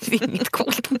 Nej, det finns inget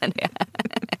coolt med det.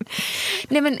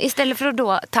 Nej, men istället för att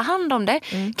då ta hand om det,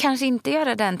 kanske inte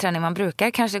göra den träning man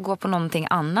brukar, kanske gå på någonting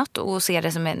annat och se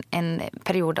det som en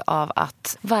period av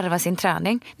att varva sin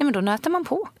träning. Nej, men då nöter man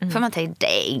på. För man tänker, det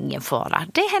är ingen fara.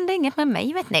 Det händer inget med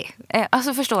mig, vet ni.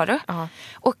 Alltså, förstår du?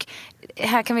 Och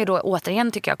här kan vi då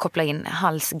återigen, tycker jag, koppla in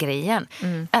halsgrejen.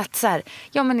 Att så här,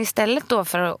 ja, men istället då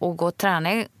för att gå och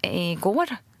träna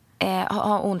igår,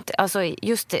 ha ont, alltså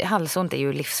just halsont är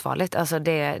ju livsfarligt. Alltså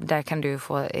där kan du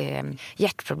få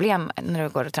hjärtproblem när du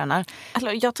går och tränar.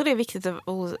 Alltså, jag tror det är viktigt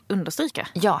att understryka.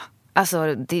 Ja,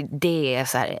 alltså det är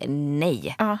så här,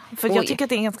 nej. Ja, för jag tycker att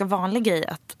det är en ganska vanlig grej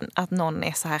att någon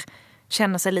är så här,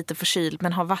 känner sig lite förkyld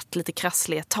men har varit lite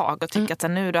krasslig ett tag och tycker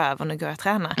att nu är det över och nu går jag och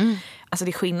tränar. Alltså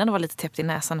det är skillnad att vara lite täppt i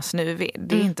näsan och snuvig.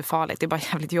 Det är inte farligt, det är bara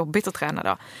jävligt jobbigt att träna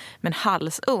då. Men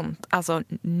halsont, alltså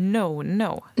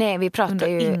no. Nej, vi pratar under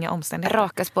ju inga omständigheter.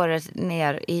 Raka spåret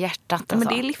ner i hjärtat. Alltså. Men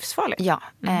det är livsfarligt. Ja,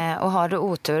 och har du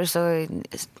otur så,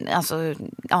 alltså,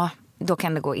 ja, då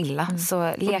kan det gå illa.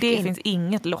 Så lek och det finns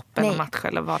inget lopp eller match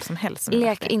eller vad som helst. Som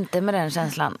lek inte med den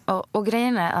känslan. Och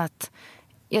grejen är att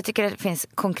jag tycker att det finns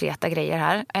konkreta grejer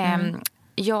här.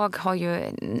 Jag har ju,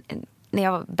 när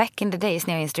jag var back in the days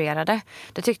när jag instruerade,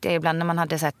 då tyckte jag ibland när man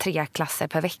hade så här 3 klasser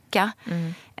per vecka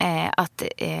att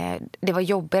det var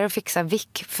jobbigare att fixa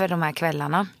vick för de här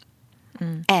kvällarna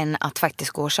än att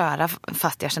faktiskt gå och köra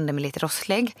fast jag kände mig lite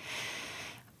rosslig.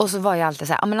 Och så var jag alltid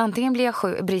så här, men antingen blir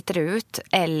jag bryter ut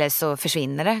eller så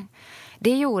försvinner det.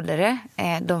 Det gjorde det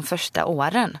de första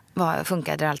åren,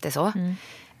 funkade det alltid så.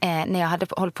 När jag hade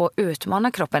hållit på att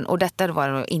utmana kroppen, och detta var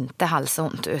då inte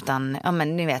halsont utan, ja,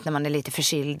 men ni vet när man är lite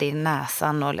förkyld i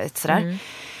näsan och lite sådär.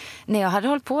 När jag hade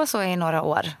hållit på så i några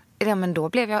år, ja, men då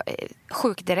blev jag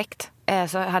sjuk direkt.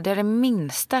 Så hade jag den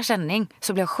minsta känning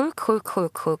så blev jag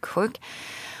sjuk.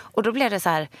 Och då blev det så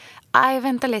här,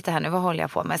 vänta lite här nu, vad håller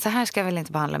jag på med? Så här ska jag väl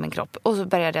inte behandla min kropp. Och så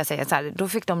började jag säga så här,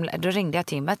 då ringde jag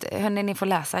teamet. Hörrni, ni får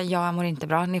läsa, jag mår inte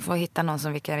bra. Ni får hitta någon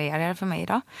som vikarierar för mig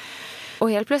idag. Och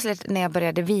helt plötsligt när jag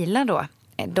började vila då,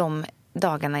 de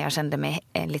dagarna jag kände mig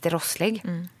lite rosslig,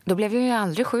 då blev jag ju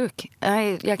aldrig sjuk.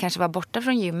 Jag kanske var borta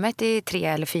från gymmet i 3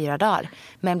 eller 4 dagar,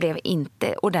 men blev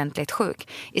inte ordentligt sjuk.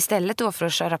 Istället då för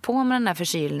att köra på med den här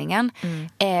förkylningen,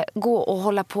 gå och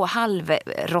hålla på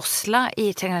halvrossla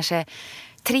i kanske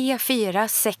 3, 4,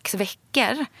 6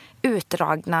 veckor,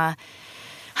 utdragna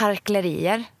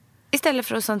harklerier. Istället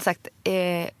för att som sagt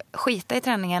skita i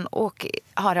träningen och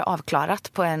ha det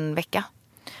avklarat på en vecka.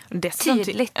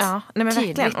 Tydligt. Ja, nej men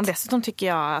verkligen. Och dessutom tycker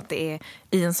jag att det är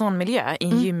i en sån miljö, i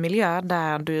en gymmiljö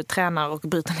där du tränar och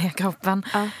bryter ner kroppen,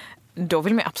 då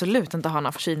vill man absolut inte ha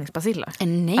några förkylningsbaciller.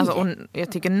 Nej. Alltså,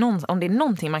 jag tycker om det är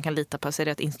någonting man kan lita på så är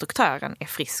det att instruktören är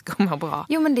frisk och mår bra.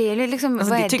 Jo, men det är liksom, alltså,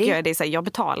 vad det är tycker det? jag, det är så här, jag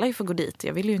betalar ju för att gå dit.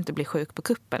 Jag vill ju inte bli sjuk på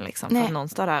kuppen liksom, för att någon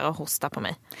står där och hostar på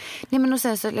mig. Nej, men och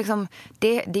sen så liksom,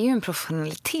 det är ju en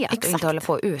professionalitet att inte hålla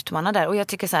på att utmana där. Och jag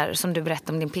tycker så här, som du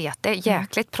berättade om din PT,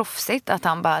 jäkligt proffsigt att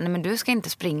han bara, nej men du ska inte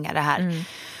springa det här.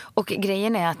 Och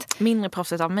grejen är att... Mindre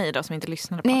proffsigt av mig då som inte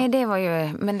lyssnade på. Nej, det var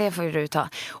ju... Men det får ju du ta.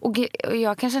 Och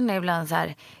jag kan känna ibland så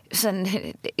här...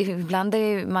 Ibland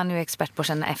är man ju expert på att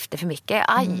känna efter för mycket.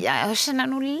 Jag känner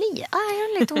nog jag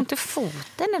har lite ont i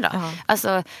foten idag.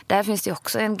 Alltså, där finns det ju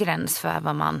också en gräns för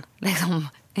vad man liksom...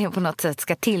 på något sätt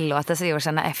ska tillåta sig att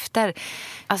känna efter.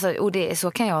 Alltså, och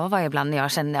så kan jag vara ibland när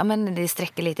jag känner men det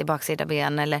sträcker lite i baksida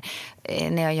ben eller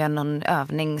när jag gör någon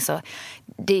övning. Så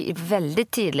det är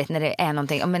väldigt tydligt när det är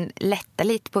någonting. Men lätta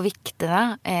lite på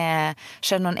vikterna.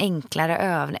 Kör någon enklare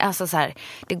övning. Alltså, så här,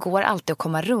 det går alltid att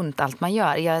komma runt allt man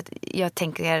gör. Jag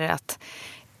tänker att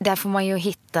där får man ju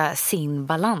hitta sin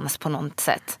balans på något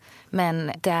sätt.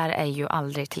 Men där är ju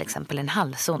aldrig till exempel en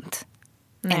halsont.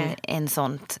 En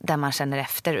sånt där man känner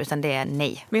efter, utan det är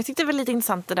nej. Men jag tyckte det var lite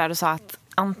intressant det där du sa att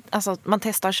alltså man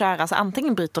testar att köra, alltså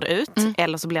antingen bryter det ut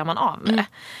eller så blir man av med det.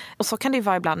 Och så kan det ju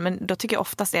vara ibland, men då tycker jag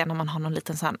oftast det är när man har någon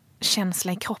liten sån här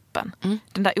känsla i kroppen.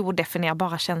 Den där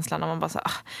odefinierbara känslan när man bara så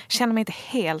känner mig inte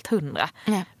helt 100.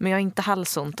 Men jag är inte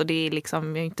halsont och det är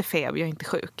liksom, jag är inte feber, jag är inte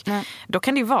sjuk. Då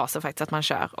kan det ju vara så faktiskt att man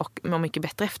kör och mår mycket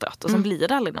bättre efteråt. Och sen blir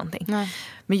det aldrig någonting.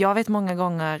 Men jag vet många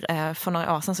gånger, för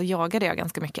några år sedan så jagade jag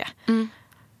ganska mycket.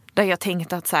 Där jag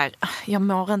tänkte att så här, jag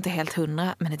mår inte helt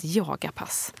 100, men ett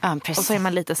yogapass. Och så är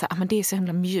man lite så här, men det är så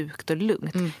himla mjukt och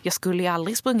lugnt. Jag skulle ju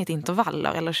aldrig sprungit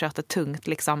intervaller eller kört ett tungt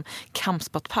liksom,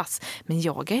 kampsportpass. Men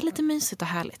yoga är lite mysigt och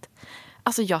härligt.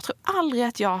 Alltså jag tror aldrig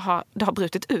att det har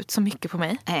brutit ut så mycket på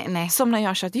mig som när jag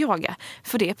har kört yoga.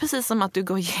 För det är precis som att du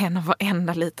går igenom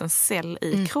varenda liten cell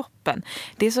i kroppen.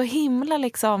 Det är så himla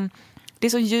liksom, det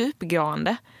är så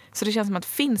djupgående. Så det känns som att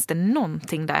finns det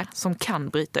någonting där som kan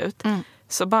bryta ut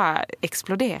så bara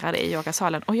exploderar det i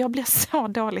yogasalen. Och jag blir så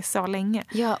dålig så länge.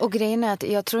 Ja, och grejen är att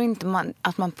jag tror inte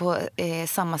att man på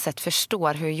samma sätt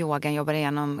förstår hur yogan jobbar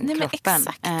igenom kroppen.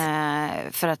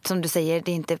 För att som du säger,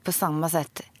 det är inte på samma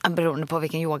sätt beroende på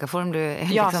vilken yogaform du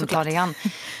liksom tar dig an.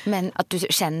 Men att du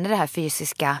känner det här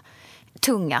fysiska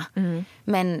tunga.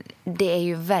 Men det är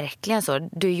ju verkligen så.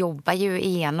 Du jobbar ju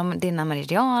igenom dina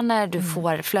meridianer. Du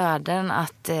får flöden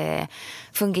att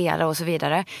fungera och så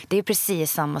vidare. Det är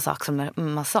precis samma sak som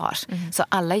massage. Så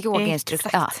alla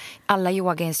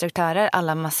yogainstruktörer,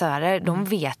 alla massörer, de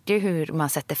vet ju hur man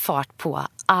sätter fart på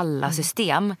alla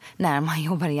system när man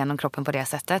jobbar igenom kroppen på det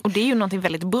sättet. Och det är ju någonting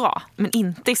väldigt bra, men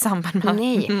inte i samband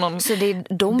med någon så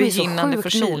de begynnande är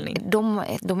förkylning.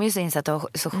 De är ju så insatta och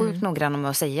så sjukt noggranna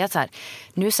med att säga att så här,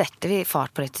 nu sätter vi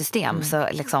fart på ditt system. Så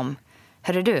liksom,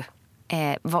 hörru du,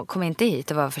 kom inte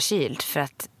hit och var förkyld för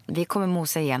att vi kommer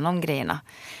mosa igenom grejerna.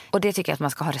 Och det tycker jag att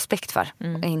man ska ha respekt för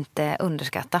och inte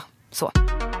underskatta så.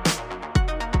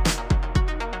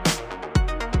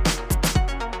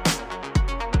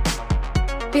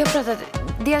 Vi har pratat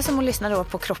dels om att lyssna då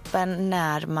på kroppen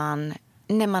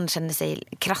när man känner sig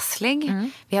krasslig.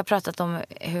 Vi har pratat om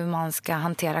hur man ska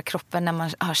hantera kroppen när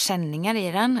man har känningar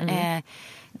i den.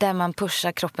 Där man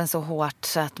pushar kroppen så hårt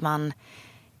så att man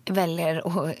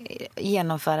väljer att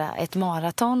genomföra ett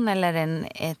maraton eller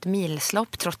ett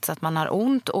milslopp trots att man har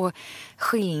ont. Och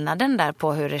skillnaden där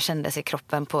på hur det kändes i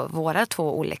kroppen på våra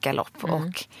 2 olika lopp.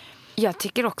 Och jag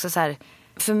tycker också så här,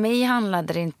 för mig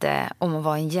handlade det inte om att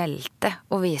vara en hjälte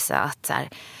och visa att så här,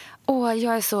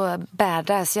 jag är så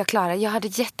badass, jag hade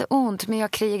jätteont men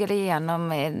jag krigade igenom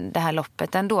det här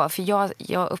loppet ändå. För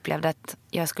jag upplevde att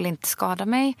jag skulle inte skada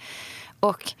mig.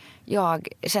 Och jag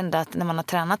kände att när man har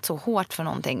tränat så hårt för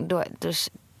någonting, då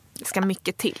ska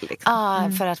mycket till. Liksom.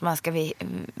 Ja, för att man ska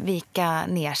vika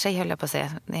ner sig, höll jag på att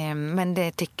säga. Men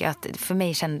det tycker jag att för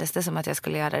mig kändes det som att jag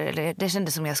skulle göra det. Det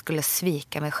kändes som att jag skulle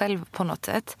svika mig själv på något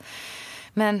sätt.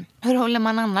 Men hur håller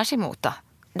man annars emot då?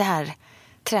 Det här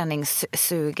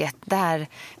träningssuget, det här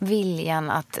viljan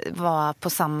att vara på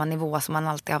samma nivå som man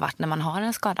alltid har varit när man har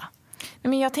en skada.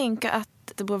 Men jag tänker att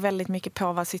det beror väldigt mycket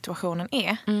på vad situationen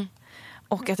är.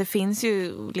 Och att det finns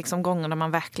ju liksom gånger där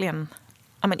man verkligen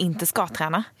inte ska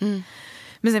träna.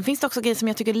 Men sen finns det också grejer som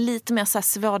jag tycker är lite mer så här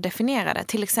svårdefinierade.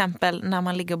 Till exempel när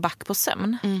man ligger back på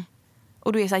sömn.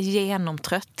 Och du är så här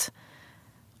genomtrött.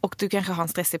 Och du kanske har en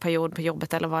stressig period på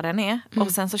jobbet eller vad den är.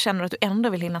 Och sen så känner du att du ändå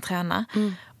vill hinna träna.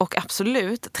 Och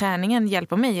absolut, träningen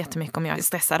hjälper mig jättemycket om jag är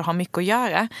stressad och har mycket att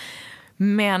göra.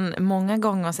 Men många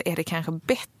gånger så är det kanske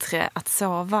bättre att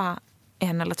sova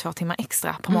 1 eller 2 timmar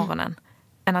extra på morgonen.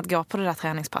 Än att gå på det där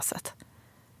träningspasset.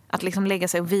 Att liksom lägga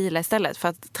sig och vila istället. För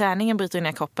att träningen bryter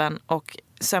ner kroppen och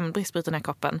sömnbrist bryter ner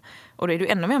kroppen. Och då är du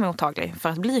ännu mer mottaglig för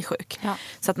att bli sjuk. Ja.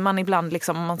 Så att man ibland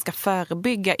liksom, om man ska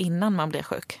förebygga innan man blir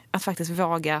sjuk. Att faktiskt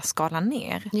våga skala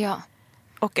ner. Ja.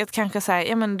 Och att kanske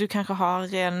säga, du kanske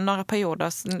har några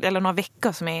perioder eller några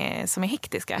veckor som är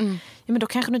hektiska. Ja, men då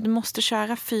kanske du inte måste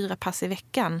köra 4 pass i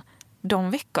veckan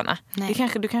de veckorna. Du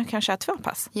kanske kan köra 2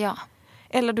 pass. Ja.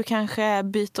 Eller du kanske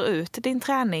byter ut din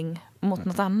träning mot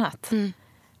något annat.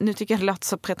 Nu tycker jag det låter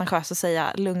så pretentiöst att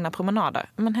säga lugna promenader.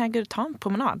 Men herregud, ta en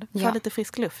promenad. Få lite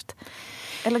frisk luft.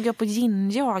 Eller gå på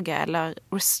yin-yoga eller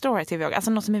restorative yoga.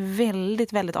 Alltså något som är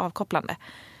väldigt, väldigt avkopplande.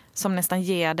 Som nästan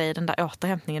ger dig den där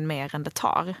återhämtningen mer än det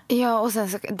tar. Ja, och sen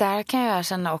så, där kan jag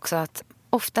känna också att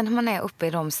ofta när man är uppe i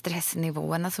de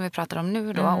stressnivåerna som vi pratar om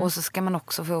nu då. Och så ska man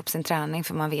också få ihop sin träning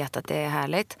för man vet att det är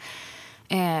härligt.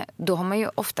 då har man ju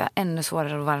ofta ännu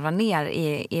svårare att varva ner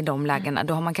i de lägena.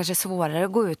 Då har man kanske svårare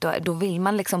att gå ut och då vill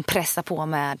man liksom pressa på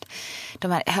med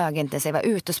de här högintensiva,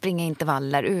 ut och springa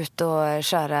intervaller, ut och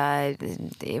köra,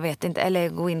 jag vet inte, eller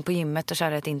gå in på gymmet och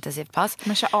köra ett intensivt pass.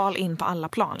 Man kör all in på alla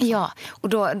plan. Liksom. Ja, och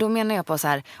då menar jag på så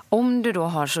här, om du då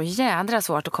har så jädra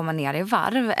svårt att komma ner i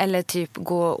varv eller typ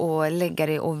gå och lägga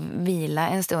dig och vila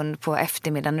en stund på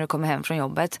eftermiddagen när du kommer hem från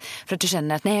jobbet för att du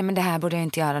känner att nej men det här borde jag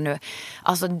inte göra nu.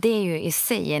 Alltså det är ju i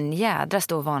sig en jädra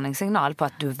stor varningssignal på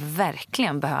att du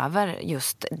verkligen behöver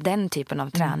just den typen av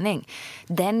träning.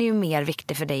 Den är ju mer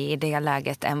viktig för dig i det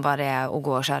läget än vad det är att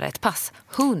gå och köra ett pass.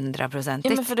 100%.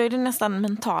 Ja, men för då är det nästan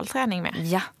mental träning med.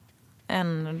 Ja.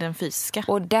 Än den fysiska.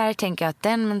 Och där tänker jag att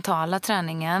den mentala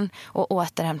träningen och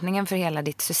återhämtningen för hela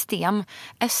ditt system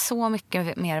är så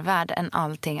mycket mer värd än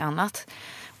allting annat.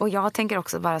 Och jag tänker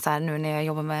också bara så här nu när jag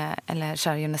jobbar med eller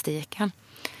kör gymnastiken.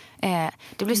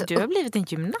 Det blir så du har blivit en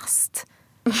gymnast.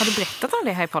 Har du berättat om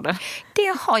det här i podden?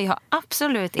 Det har jag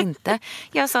absolut inte.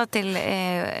 Jag sa till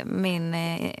min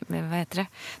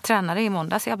tränare i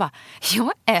måndags, jag bara,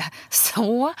 jag är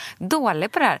så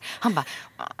dålig på det här.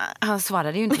 Han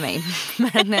svarade ju inte mig.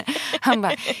 Men han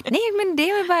bara, nej men det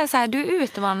är bara så här, du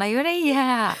utmanar ju dig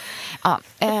här. Ja,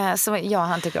 så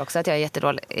han tycker också att jag är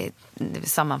jättedålig.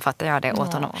 Sammanfattar jag det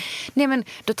åt honom. Nej men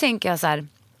då tänker jag så här,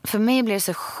 för mig blir det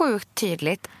så sjukt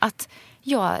tydligt att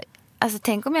alltså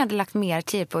tänk om jag hade lagt mer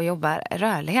tid på att jobba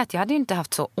rörlighet. Jag hade ju inte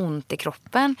haft så ont i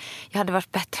kroppen. Jag hade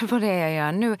varit bättre på det jag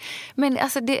gör nu. Men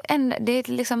alltså det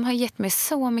liksom har gett mig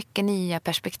så mycket nya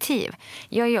perspektiv.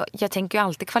 Jag tänker ju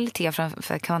alltid kvalitet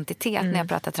framför kvantitet när jag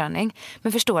pratar träning.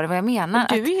 Men förstår du vad jag menar?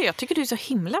 Jag tycker du är så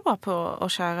himla bra på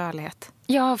att köra rörlighet.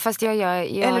 Ja, fast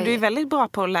Eller du är väldigt bra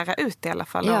på att lära ut det i alla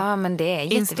fall. Ja, men det är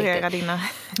jätteviktigt. Instruera dina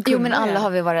kunder. Jo, men alla har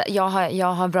vi varit.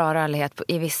 Jag har bra rörlighet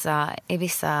i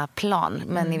vissa plan.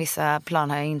 Men i vissa plan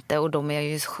har jag inte. Och de är jag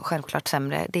ju självklart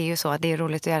sämre. Det är ju så att det är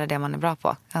roligt att göra det man är bra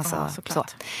på. Alltså, så.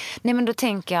 Nej, men då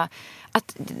tänker jag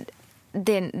att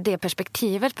det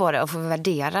perspektivet på det och få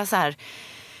värdera så här.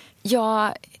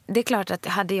 Ja, det är klart att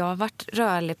hade jag varit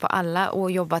rörlig på alla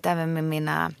och jobbat även med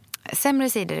mina sämre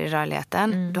sidor i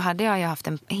rörligheten, då hade jag ju haft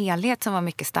en helhet som var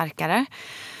mycket starkare.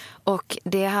 Och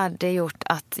det hade gjort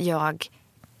att jag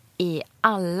i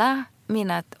alla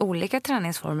mina olika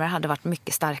träningsformer hade varit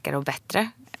mycket starkare och bättre.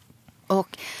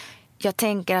 Och jag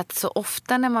tänker att så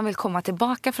ofta när man vill komma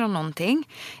tillbaka från någonting,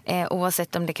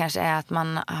 oavsett om det kanske är att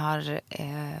man har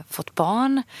fått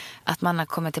barn, att man har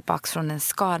kommit tillbaka från en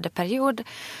skadeperiod,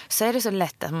 så är det så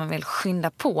lätt att man vill skynda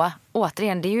på.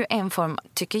 Återigen, det är ju en form,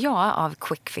 tycker jag, av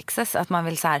quick fixes. Att man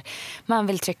vill så här, man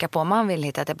vill trycka på, man vill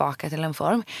hitta tillbaka till en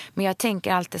form. Men jag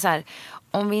tänker alltid så här,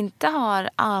 om vi inte har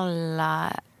alla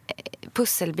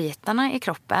pusselbitarna i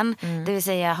kroppen, det vill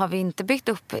säga har vi inte byggt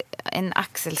upp en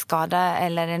axelskada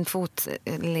eller en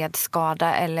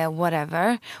fotledsskada eller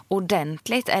whatever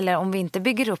ordentligt, eller om vi inte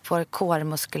bygger upp vår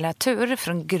core-muskulatur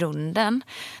från grunden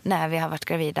när vi har varit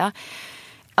gravida.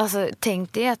 Alltså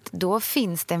tänk dig att då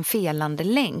finns det en felande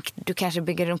länk. Du kanske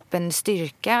bygger upp en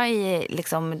styrka i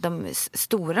liksom de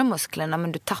stora musklerna,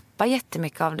 men du tappar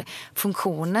jättemycket av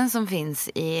funktionen som finns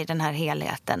i den här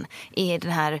helheten. I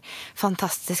den här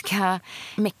fantastiska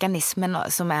mekanismen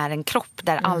som är en kropp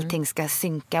där allting ska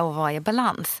synka och vara i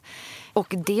balans.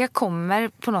 Och det kommer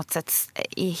på något sätt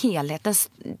i helheten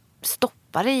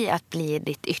stoppa dig att bli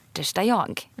ditt yttersta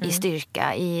jag. I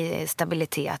styrka, i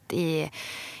stabilitet,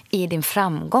 i din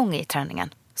framgång i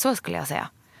träningen. Så skulle jag säga.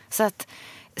 Så att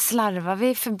slarvar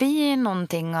vi förbi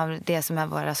någonting av det som är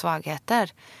våra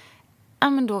svagheter, ja,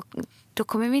 men då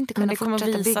kommer vi inte kunna fortsätta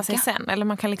bygga. Men det kommer visa sig sen, eller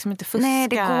man kan liksom inte fuska. Nej,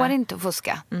 det går inte att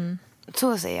fuska.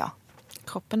 Så säger jag.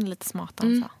 Kroppen är lite smartare.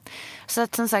 Alltså. Så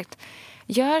att som sagt,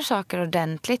 gör saker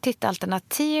ordentligt. Hitta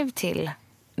alternativ till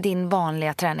din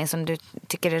vanliga träning som du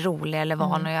tycker är rolig eller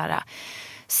van att göra.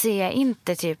 Se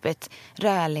inte typ ett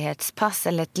rörlighetspass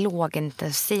eller ett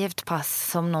lågintensivt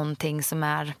pass som någonting som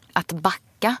är att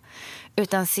backa.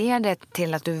 Utan se det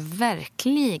till att du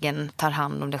verkligen tar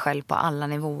hand om dig själv på alla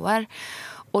nivåer.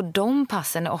 Och de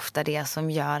passen är ofta det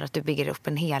som gör att du bygger upp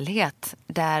en helhet.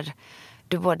 Där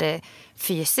du både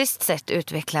fysiskt sett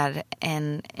utvecklar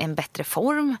en bättre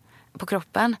form på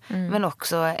kroppen. Men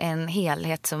också en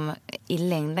helhet som i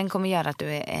längden kommer göra att du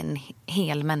är en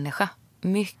hel människa.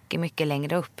 Mycket, mycket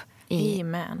längre upp.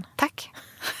 Amen. Tack.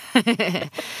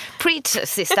 Preach,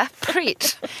 sista.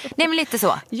 Preach. Nej, men lite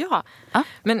så. Ja.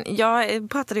 Men jag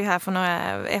pratade ju här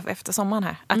för efter sommaren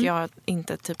här. Att jag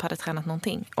inte typ hade tränat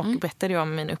någonting. Och berättade ju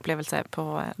om min upplevelse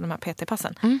på de här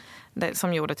PT-passen.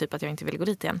 Som gjorde typ att jag inte ville gå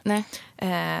dit igen. Nej.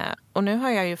 Och nu har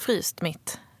jag ju fryst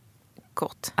mitt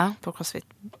kort på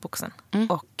CrossFit-boxen.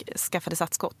 Och skaffade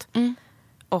satskort.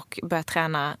 och börja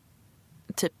träna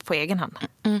typ på egen hand.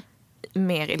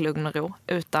 Mer i lugn och ro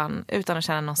utan att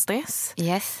känna någon stress.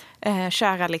 Yes.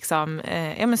 Köra liksom,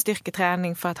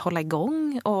 styrketräning för att hålla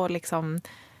igång och liksom,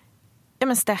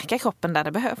 stärka kroppen där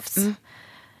det behövs.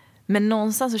 Men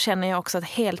någonstans så känner jag också ett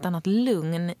helt annat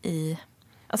lugn i...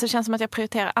 Alltså det känns som att jag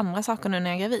prioriterar andra saker nu när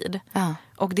jag är gravid. Ja.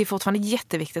 Och det är fortfarande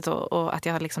jätteviktigt och att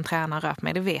jag liksom tränar och rör på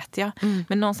mig, det vet jag.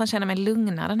 Men någonstans känner jag mig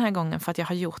lugnare den här gången för att jag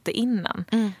har gjort det innan.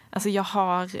 Alltså jag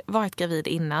har varit gravid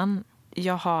innan.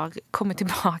 Jag har kommit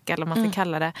tillbaka, eller vad man ska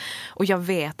kalla det. Och jag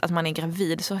vet att man är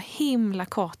gravid så himla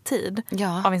kort tid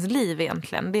av ens liv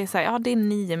egentligen. Det är så här, det är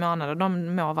 9 månader,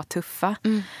 de må vara tuffa.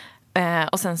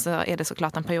 Och sen så är det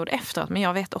såklart en period efteråt. Men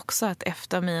jag vet också att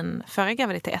efter min förra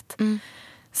graviditet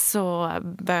så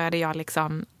började jag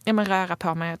liksom, röra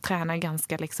på mig och träna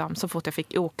ganska liksom, så fort jag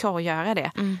fick OK att göra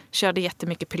det. Körde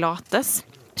jättemycket pilates.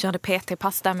 Körde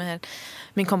PT-pass där med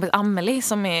min kompis Amelie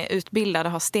som är utbildad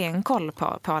och har stenkoll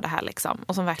på det här liksom.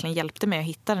 Och som verkligen hjälpte mig att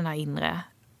hitta den här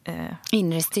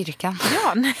inre styrkan.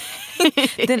 Ja,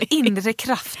 den inre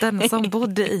kraften som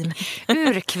bodde i mig.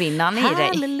 Urkvinnan i dig.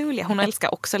 Halleluja, hon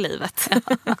älskar också livet.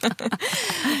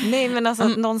 Nej, men alltså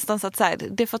någonstans att så här,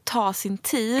 det får ta sin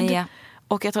tid. Ja.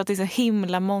 Och jag tror att det är så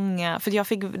himla många, för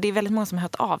det är väldigt många som har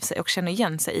hört av sig och känner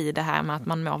igen sig i det här med att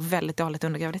man mår väldigt dåligt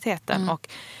under graviditeten och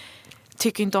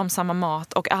tycker inte om samma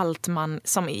mat och allt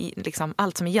som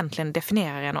egentligen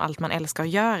definierar en och allt man älskar att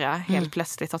göra helt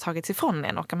plötsligt har tagits ifrån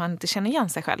en och man inte känner igen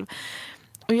sig själv.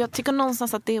 Och jag tycker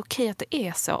någonstans att det är okej att det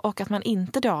är så och att man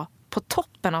inte då på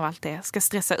toppen av allt det ska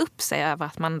stressa upp sig över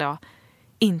att man då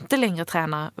inte längre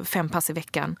tränar 5 pass i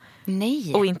veckan.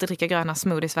 Nej. Och inte dricka gröna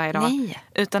smoothies varje dag. Nej.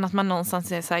 Utan att man någonstans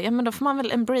säger så här, men då får man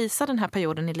väl embracea den här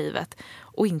perioden i livet.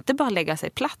 Och inte bara lägga sig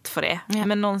platt för det. Ja.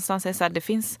 Men någonstans säger så här, det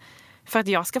finns... För att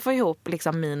jag ska få ihop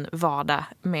liksom min vardag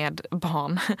med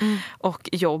barn och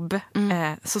jobb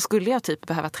så skulle jag typ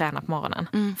behöva träna på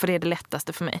morgonen. För det är det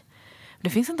lättaste för mig. Det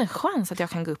finns inte en chans att jag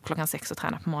kan gå upp 6:00 och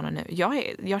träna på morgonen nu.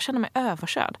 Jag känner mig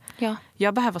överkörd. Ja.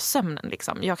 Jag behöver sömnen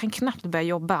liksom. Jag kan knappt börja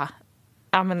jobba.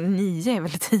 9 är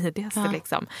väl det tidigaste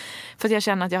liksom. För att jag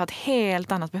känner att jag har ett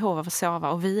helt annat behov av att sova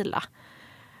och vila.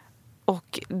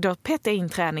 Och då petar jag in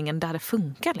träningen där det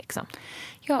funkar liksom.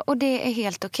 Ja, och det är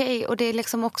helt okej. Och det är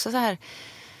liksom också så här...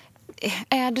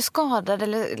 Är du skadad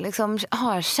eller liksom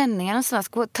har känningarna så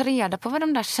ska ta reda på vad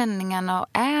de där känningarna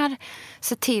är.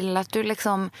 Se till att du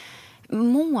liksom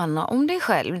månar om dig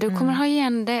själv. Du kommer ha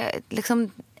igen det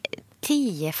liksom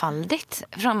 10-faldigt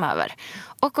framöver.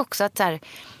 Och också att så här...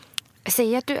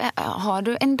 Säg att har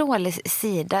du en dålig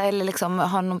sida eller liksom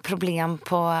har någon problem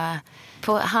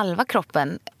på halva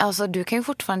kroppen. Alltså du kan ju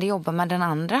fortfarande jobba med den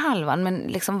andra halvan. Men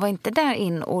liksom var inte där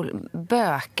in och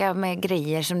böka med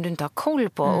grejer som du inte har koll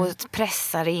på. Och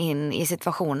pressa dig in i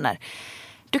situationer.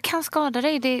 Du kan skada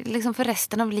dig det liksom för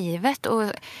resten av livet. Och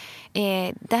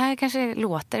det här kanske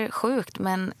låter sjukt.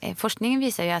 Men forskningen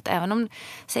visar ju att även om...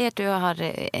 Säg att du har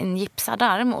en gipsad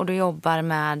arm och du jobbar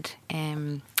med...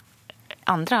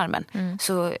 andra armen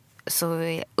så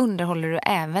underhåller du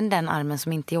även den armen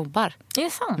som inte jobbar. Det är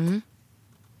sant.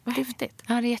 Vad häftigt.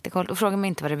 Ja, det är jättekollt. Och fråga mig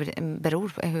inte vad det beror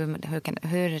på.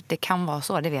 Hur det kan vara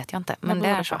så, det vet jag inte. Men det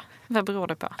är så. Vad beror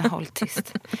det på? Håll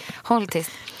tyst. Håll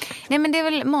tyst. Nej, men det är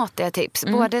väl matiga tips.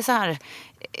 Både så här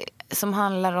som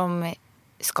handlar om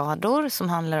skador, som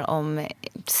handlar om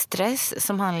stress,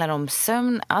 som handlar om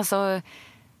sömn. Alltså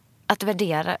att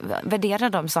värdera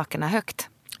de sakerna högt.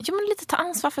 Ja, men lite ta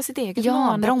ansvar för sitt eget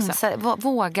mående.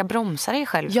 Våga bromsa dig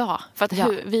själv. Ja, för att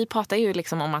vi pratar ju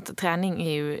liksom om att träning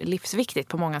är ju livsviktigt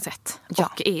på många sätt.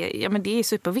 Ja. Och men det är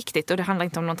superviktigt och det handlar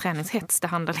inte om någon träningshets. Det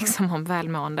handlar liksom om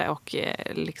välmående och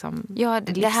liksom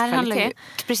det här handlar ju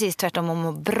precis tvärtom om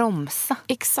att bromsa.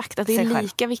 Exakt, att det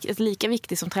är lika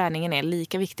viktigt som träningen är.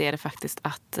 Lika viktigt är det faktiskt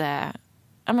att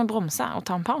bromsa och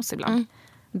ta en paus ibland.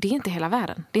 Det är inte hela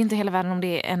världen. Det är inte hela världen om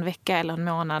det är en vecka eller en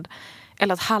månad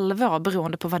eller ett halvår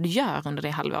beroende på vad du gör under det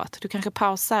halvåret. Du kanske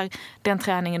pausar den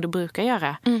träningen du brukar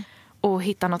göra och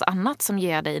hittar något annat som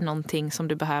ger dig någonting som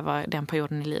du behöver den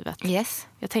perioden i livet. Yes.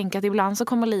 Jag tänker att ibland så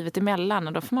kommer livet emellan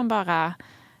och då får man bara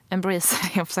embrace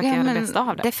det och försöka göra det bästa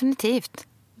av det. Definitivt.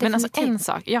 Men alltså en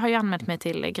sak, jag har ju anmält mig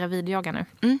till gravidyoga nu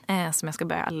som jag ska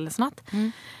börja alldeles snart.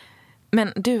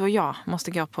 Men du och jag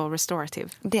måste gå på restorative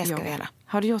Det ska yoga. vi göra.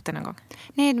 Har du gjort det någon gång?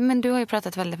 Nej, men du har ju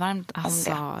pratat väldigt varmt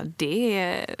om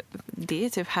det. Det är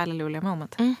typ hallelujah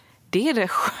moment. Det är det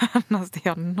skönaste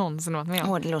jag någonsin varit med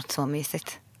om. Det låter så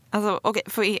mysigt. Alltså, okay,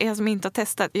 för er som inte har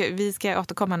testat, vi ska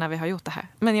återkomma när vi har gjort det här.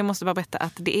 Men jag måste bara berätta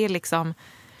att det är liksom...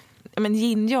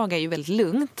 yin-yoga är ju väldigt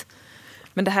lugnt.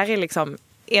 Men det här är liksom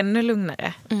ännu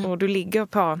lugnare. Och du ligger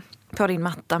på din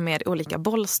matta med olika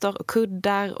bolster och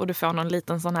kuddar och du får någon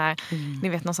liten sån här, ni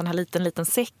vet någon sån här liten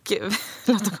säck,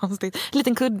 låter konstigt,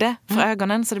 liten kudde för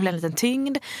ögonen så det blir en liten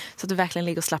tyngd så att du verkligen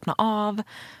ligger och slappnar av.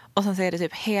 Och sen så är det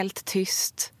typ helt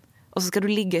tyst och så ska du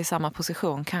ligga i samma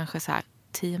position kanske så här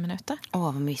 10 minuter.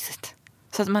 Vad mysigt.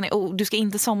 Så att du ska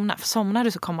inte somna. För somnar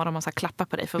du så kommer de att så här klappa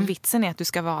på dig. För vitsen är att du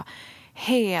ska vara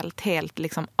helt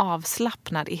liksom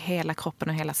avslappnad i hela kroppen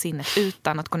och hela sinnet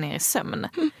utan att gå ner i sömn.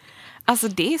 Alltså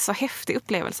det är så häftig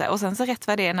upplevelse. Och sen så rätt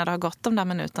vad det är när det har gått de där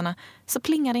minuterna så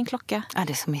plingar din klocka. Ja,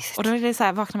 det är så mysigt. Och då är det så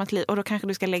här, vaknar man till liv. Och då kanske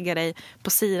du ska lägga dig på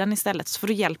sidan istället. Så får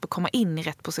du hjälp att komma in i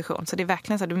rätt position. Så det är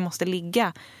verkligen så att du måste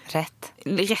ligga rätt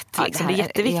liksom. Det är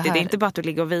jätteviktigt. Det är inte bara att du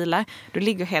ligger och vilar. Du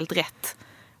ligger helt rätt.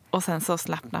 Och sen så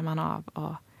slappnar man av.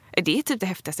 Och det är typ det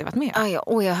häftigaste jag varit med. Ja,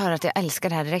 och jag hör att jag älskar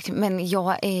det här direkt. Men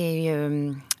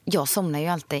jag somnar ju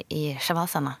alltid i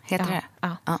shavasana. Heter det?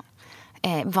 Ja.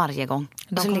 Varje gång.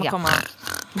 De kommer komma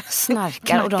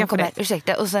snarkar och de kommer,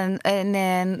 ursäkta, och sen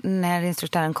när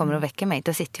instruktören kommer och väcker mig,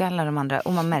 då sitter ju alla de andra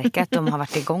och man märker att de har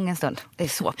varit igång en stund. Det är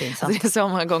så pinsamt. Det är så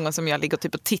många gånger som jag ligger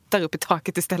typ och tittar upp i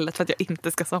taket istället för att jag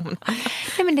inte ska somna.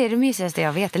 Nej, men det är det mysigaste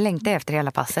jag vet. Det längtar efter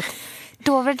hela passet.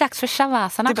 Då var det dags för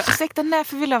shavasana. Du bara, ursäkta, när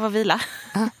får vi lov att vila?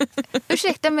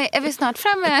 Ursäkta mig, är vi snart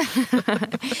framme?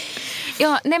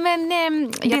 Ja, nej men...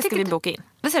 det ska vi boka in.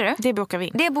 Vad säger du? Det bokar vi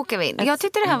in. Det bokar vi in. Jag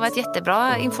tyckte det här var ett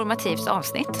jättebra informativt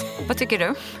avsnitt. Vad tycker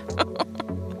du?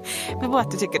 Det var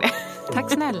att du tycker det.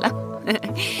 Tack snälla.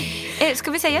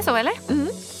 Ska vi säga så, eller?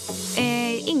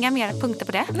 Inga mer punkter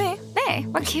på det? Nej,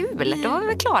 vad kul. Då var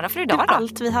vi klara för idag. Det var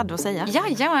allt vi hade att säga. Ja,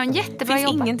 jättebra finns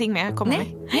jobbat. Ingenting mer kommer med.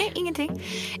 Nej, ingenting.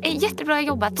 Jättebra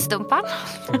jobbat, Stumpan.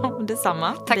 Ja,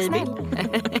 detsamma. Tack snälla.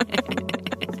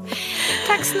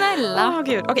 Tack snälla.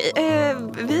 Gud. Okej,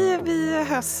 vi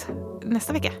hörs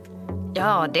nästa vecka.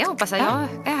 Ja, det hoppas jag. Jag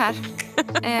är här.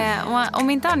 Om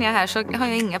inte Anja är här så har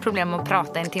jag inga problem med att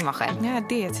prata en timme själv. Ja,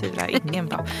 det tvivlar ingen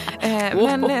på.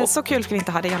 Men så kul skulle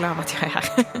inte ha det. Jag lovar att jag är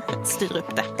här. Styr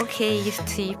upp det. Okej,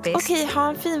 typiskt. Okej, ha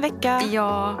en fin vecka.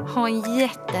 Ja, ha en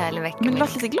jättehärlig vecka. Men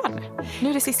låt lite glad nu. Nu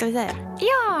är det sista vi säger.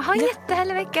 Ja, ha en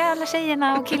jättehärlig vecka alla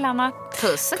tjejerna och killarna.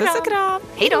 Puss och kram. Puss och kram.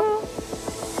 Hej då.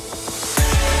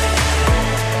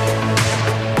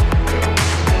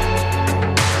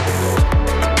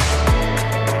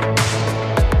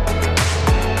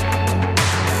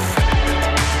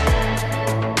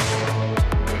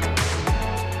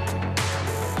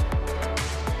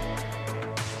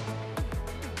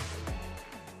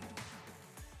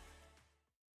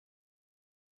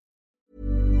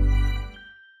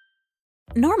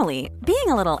 Normally, being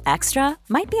a little extra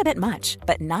might be a bit much,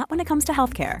 but not when it comes to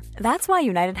healthcare. That's why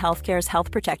United Healthcare's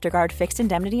Health Protector Guard fixed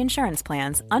indemnity insurance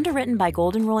plans, underwritten by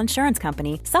Golden Rule Insurance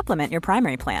Company, supplement your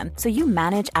primary plan so you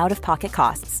manage out-of-pocket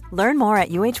costs. Learn more at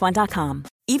uh1.com.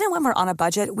 Even when we're on a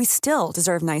budget, we still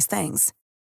deserve nice things.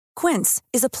 Quince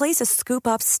is a place to scoop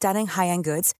up stunning high-end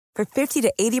goods for 50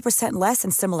 to 80% less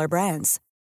than similar brands.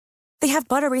 They have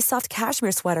buttery soft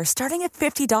cashmere sweaters starting at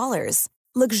 $50,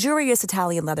 luxurious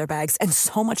Italian leather bags, and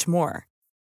so much more.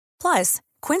 Plus,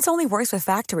 Quince only works with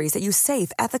factories that use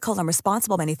safe, ethical, and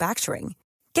responsible manufacturing.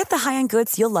 Get the high-end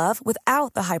goods you'll love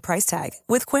without the high price tag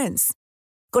with Quince.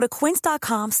 Go to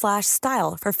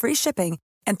quince.com/style for free shipping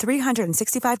and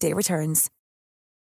 365-day returns.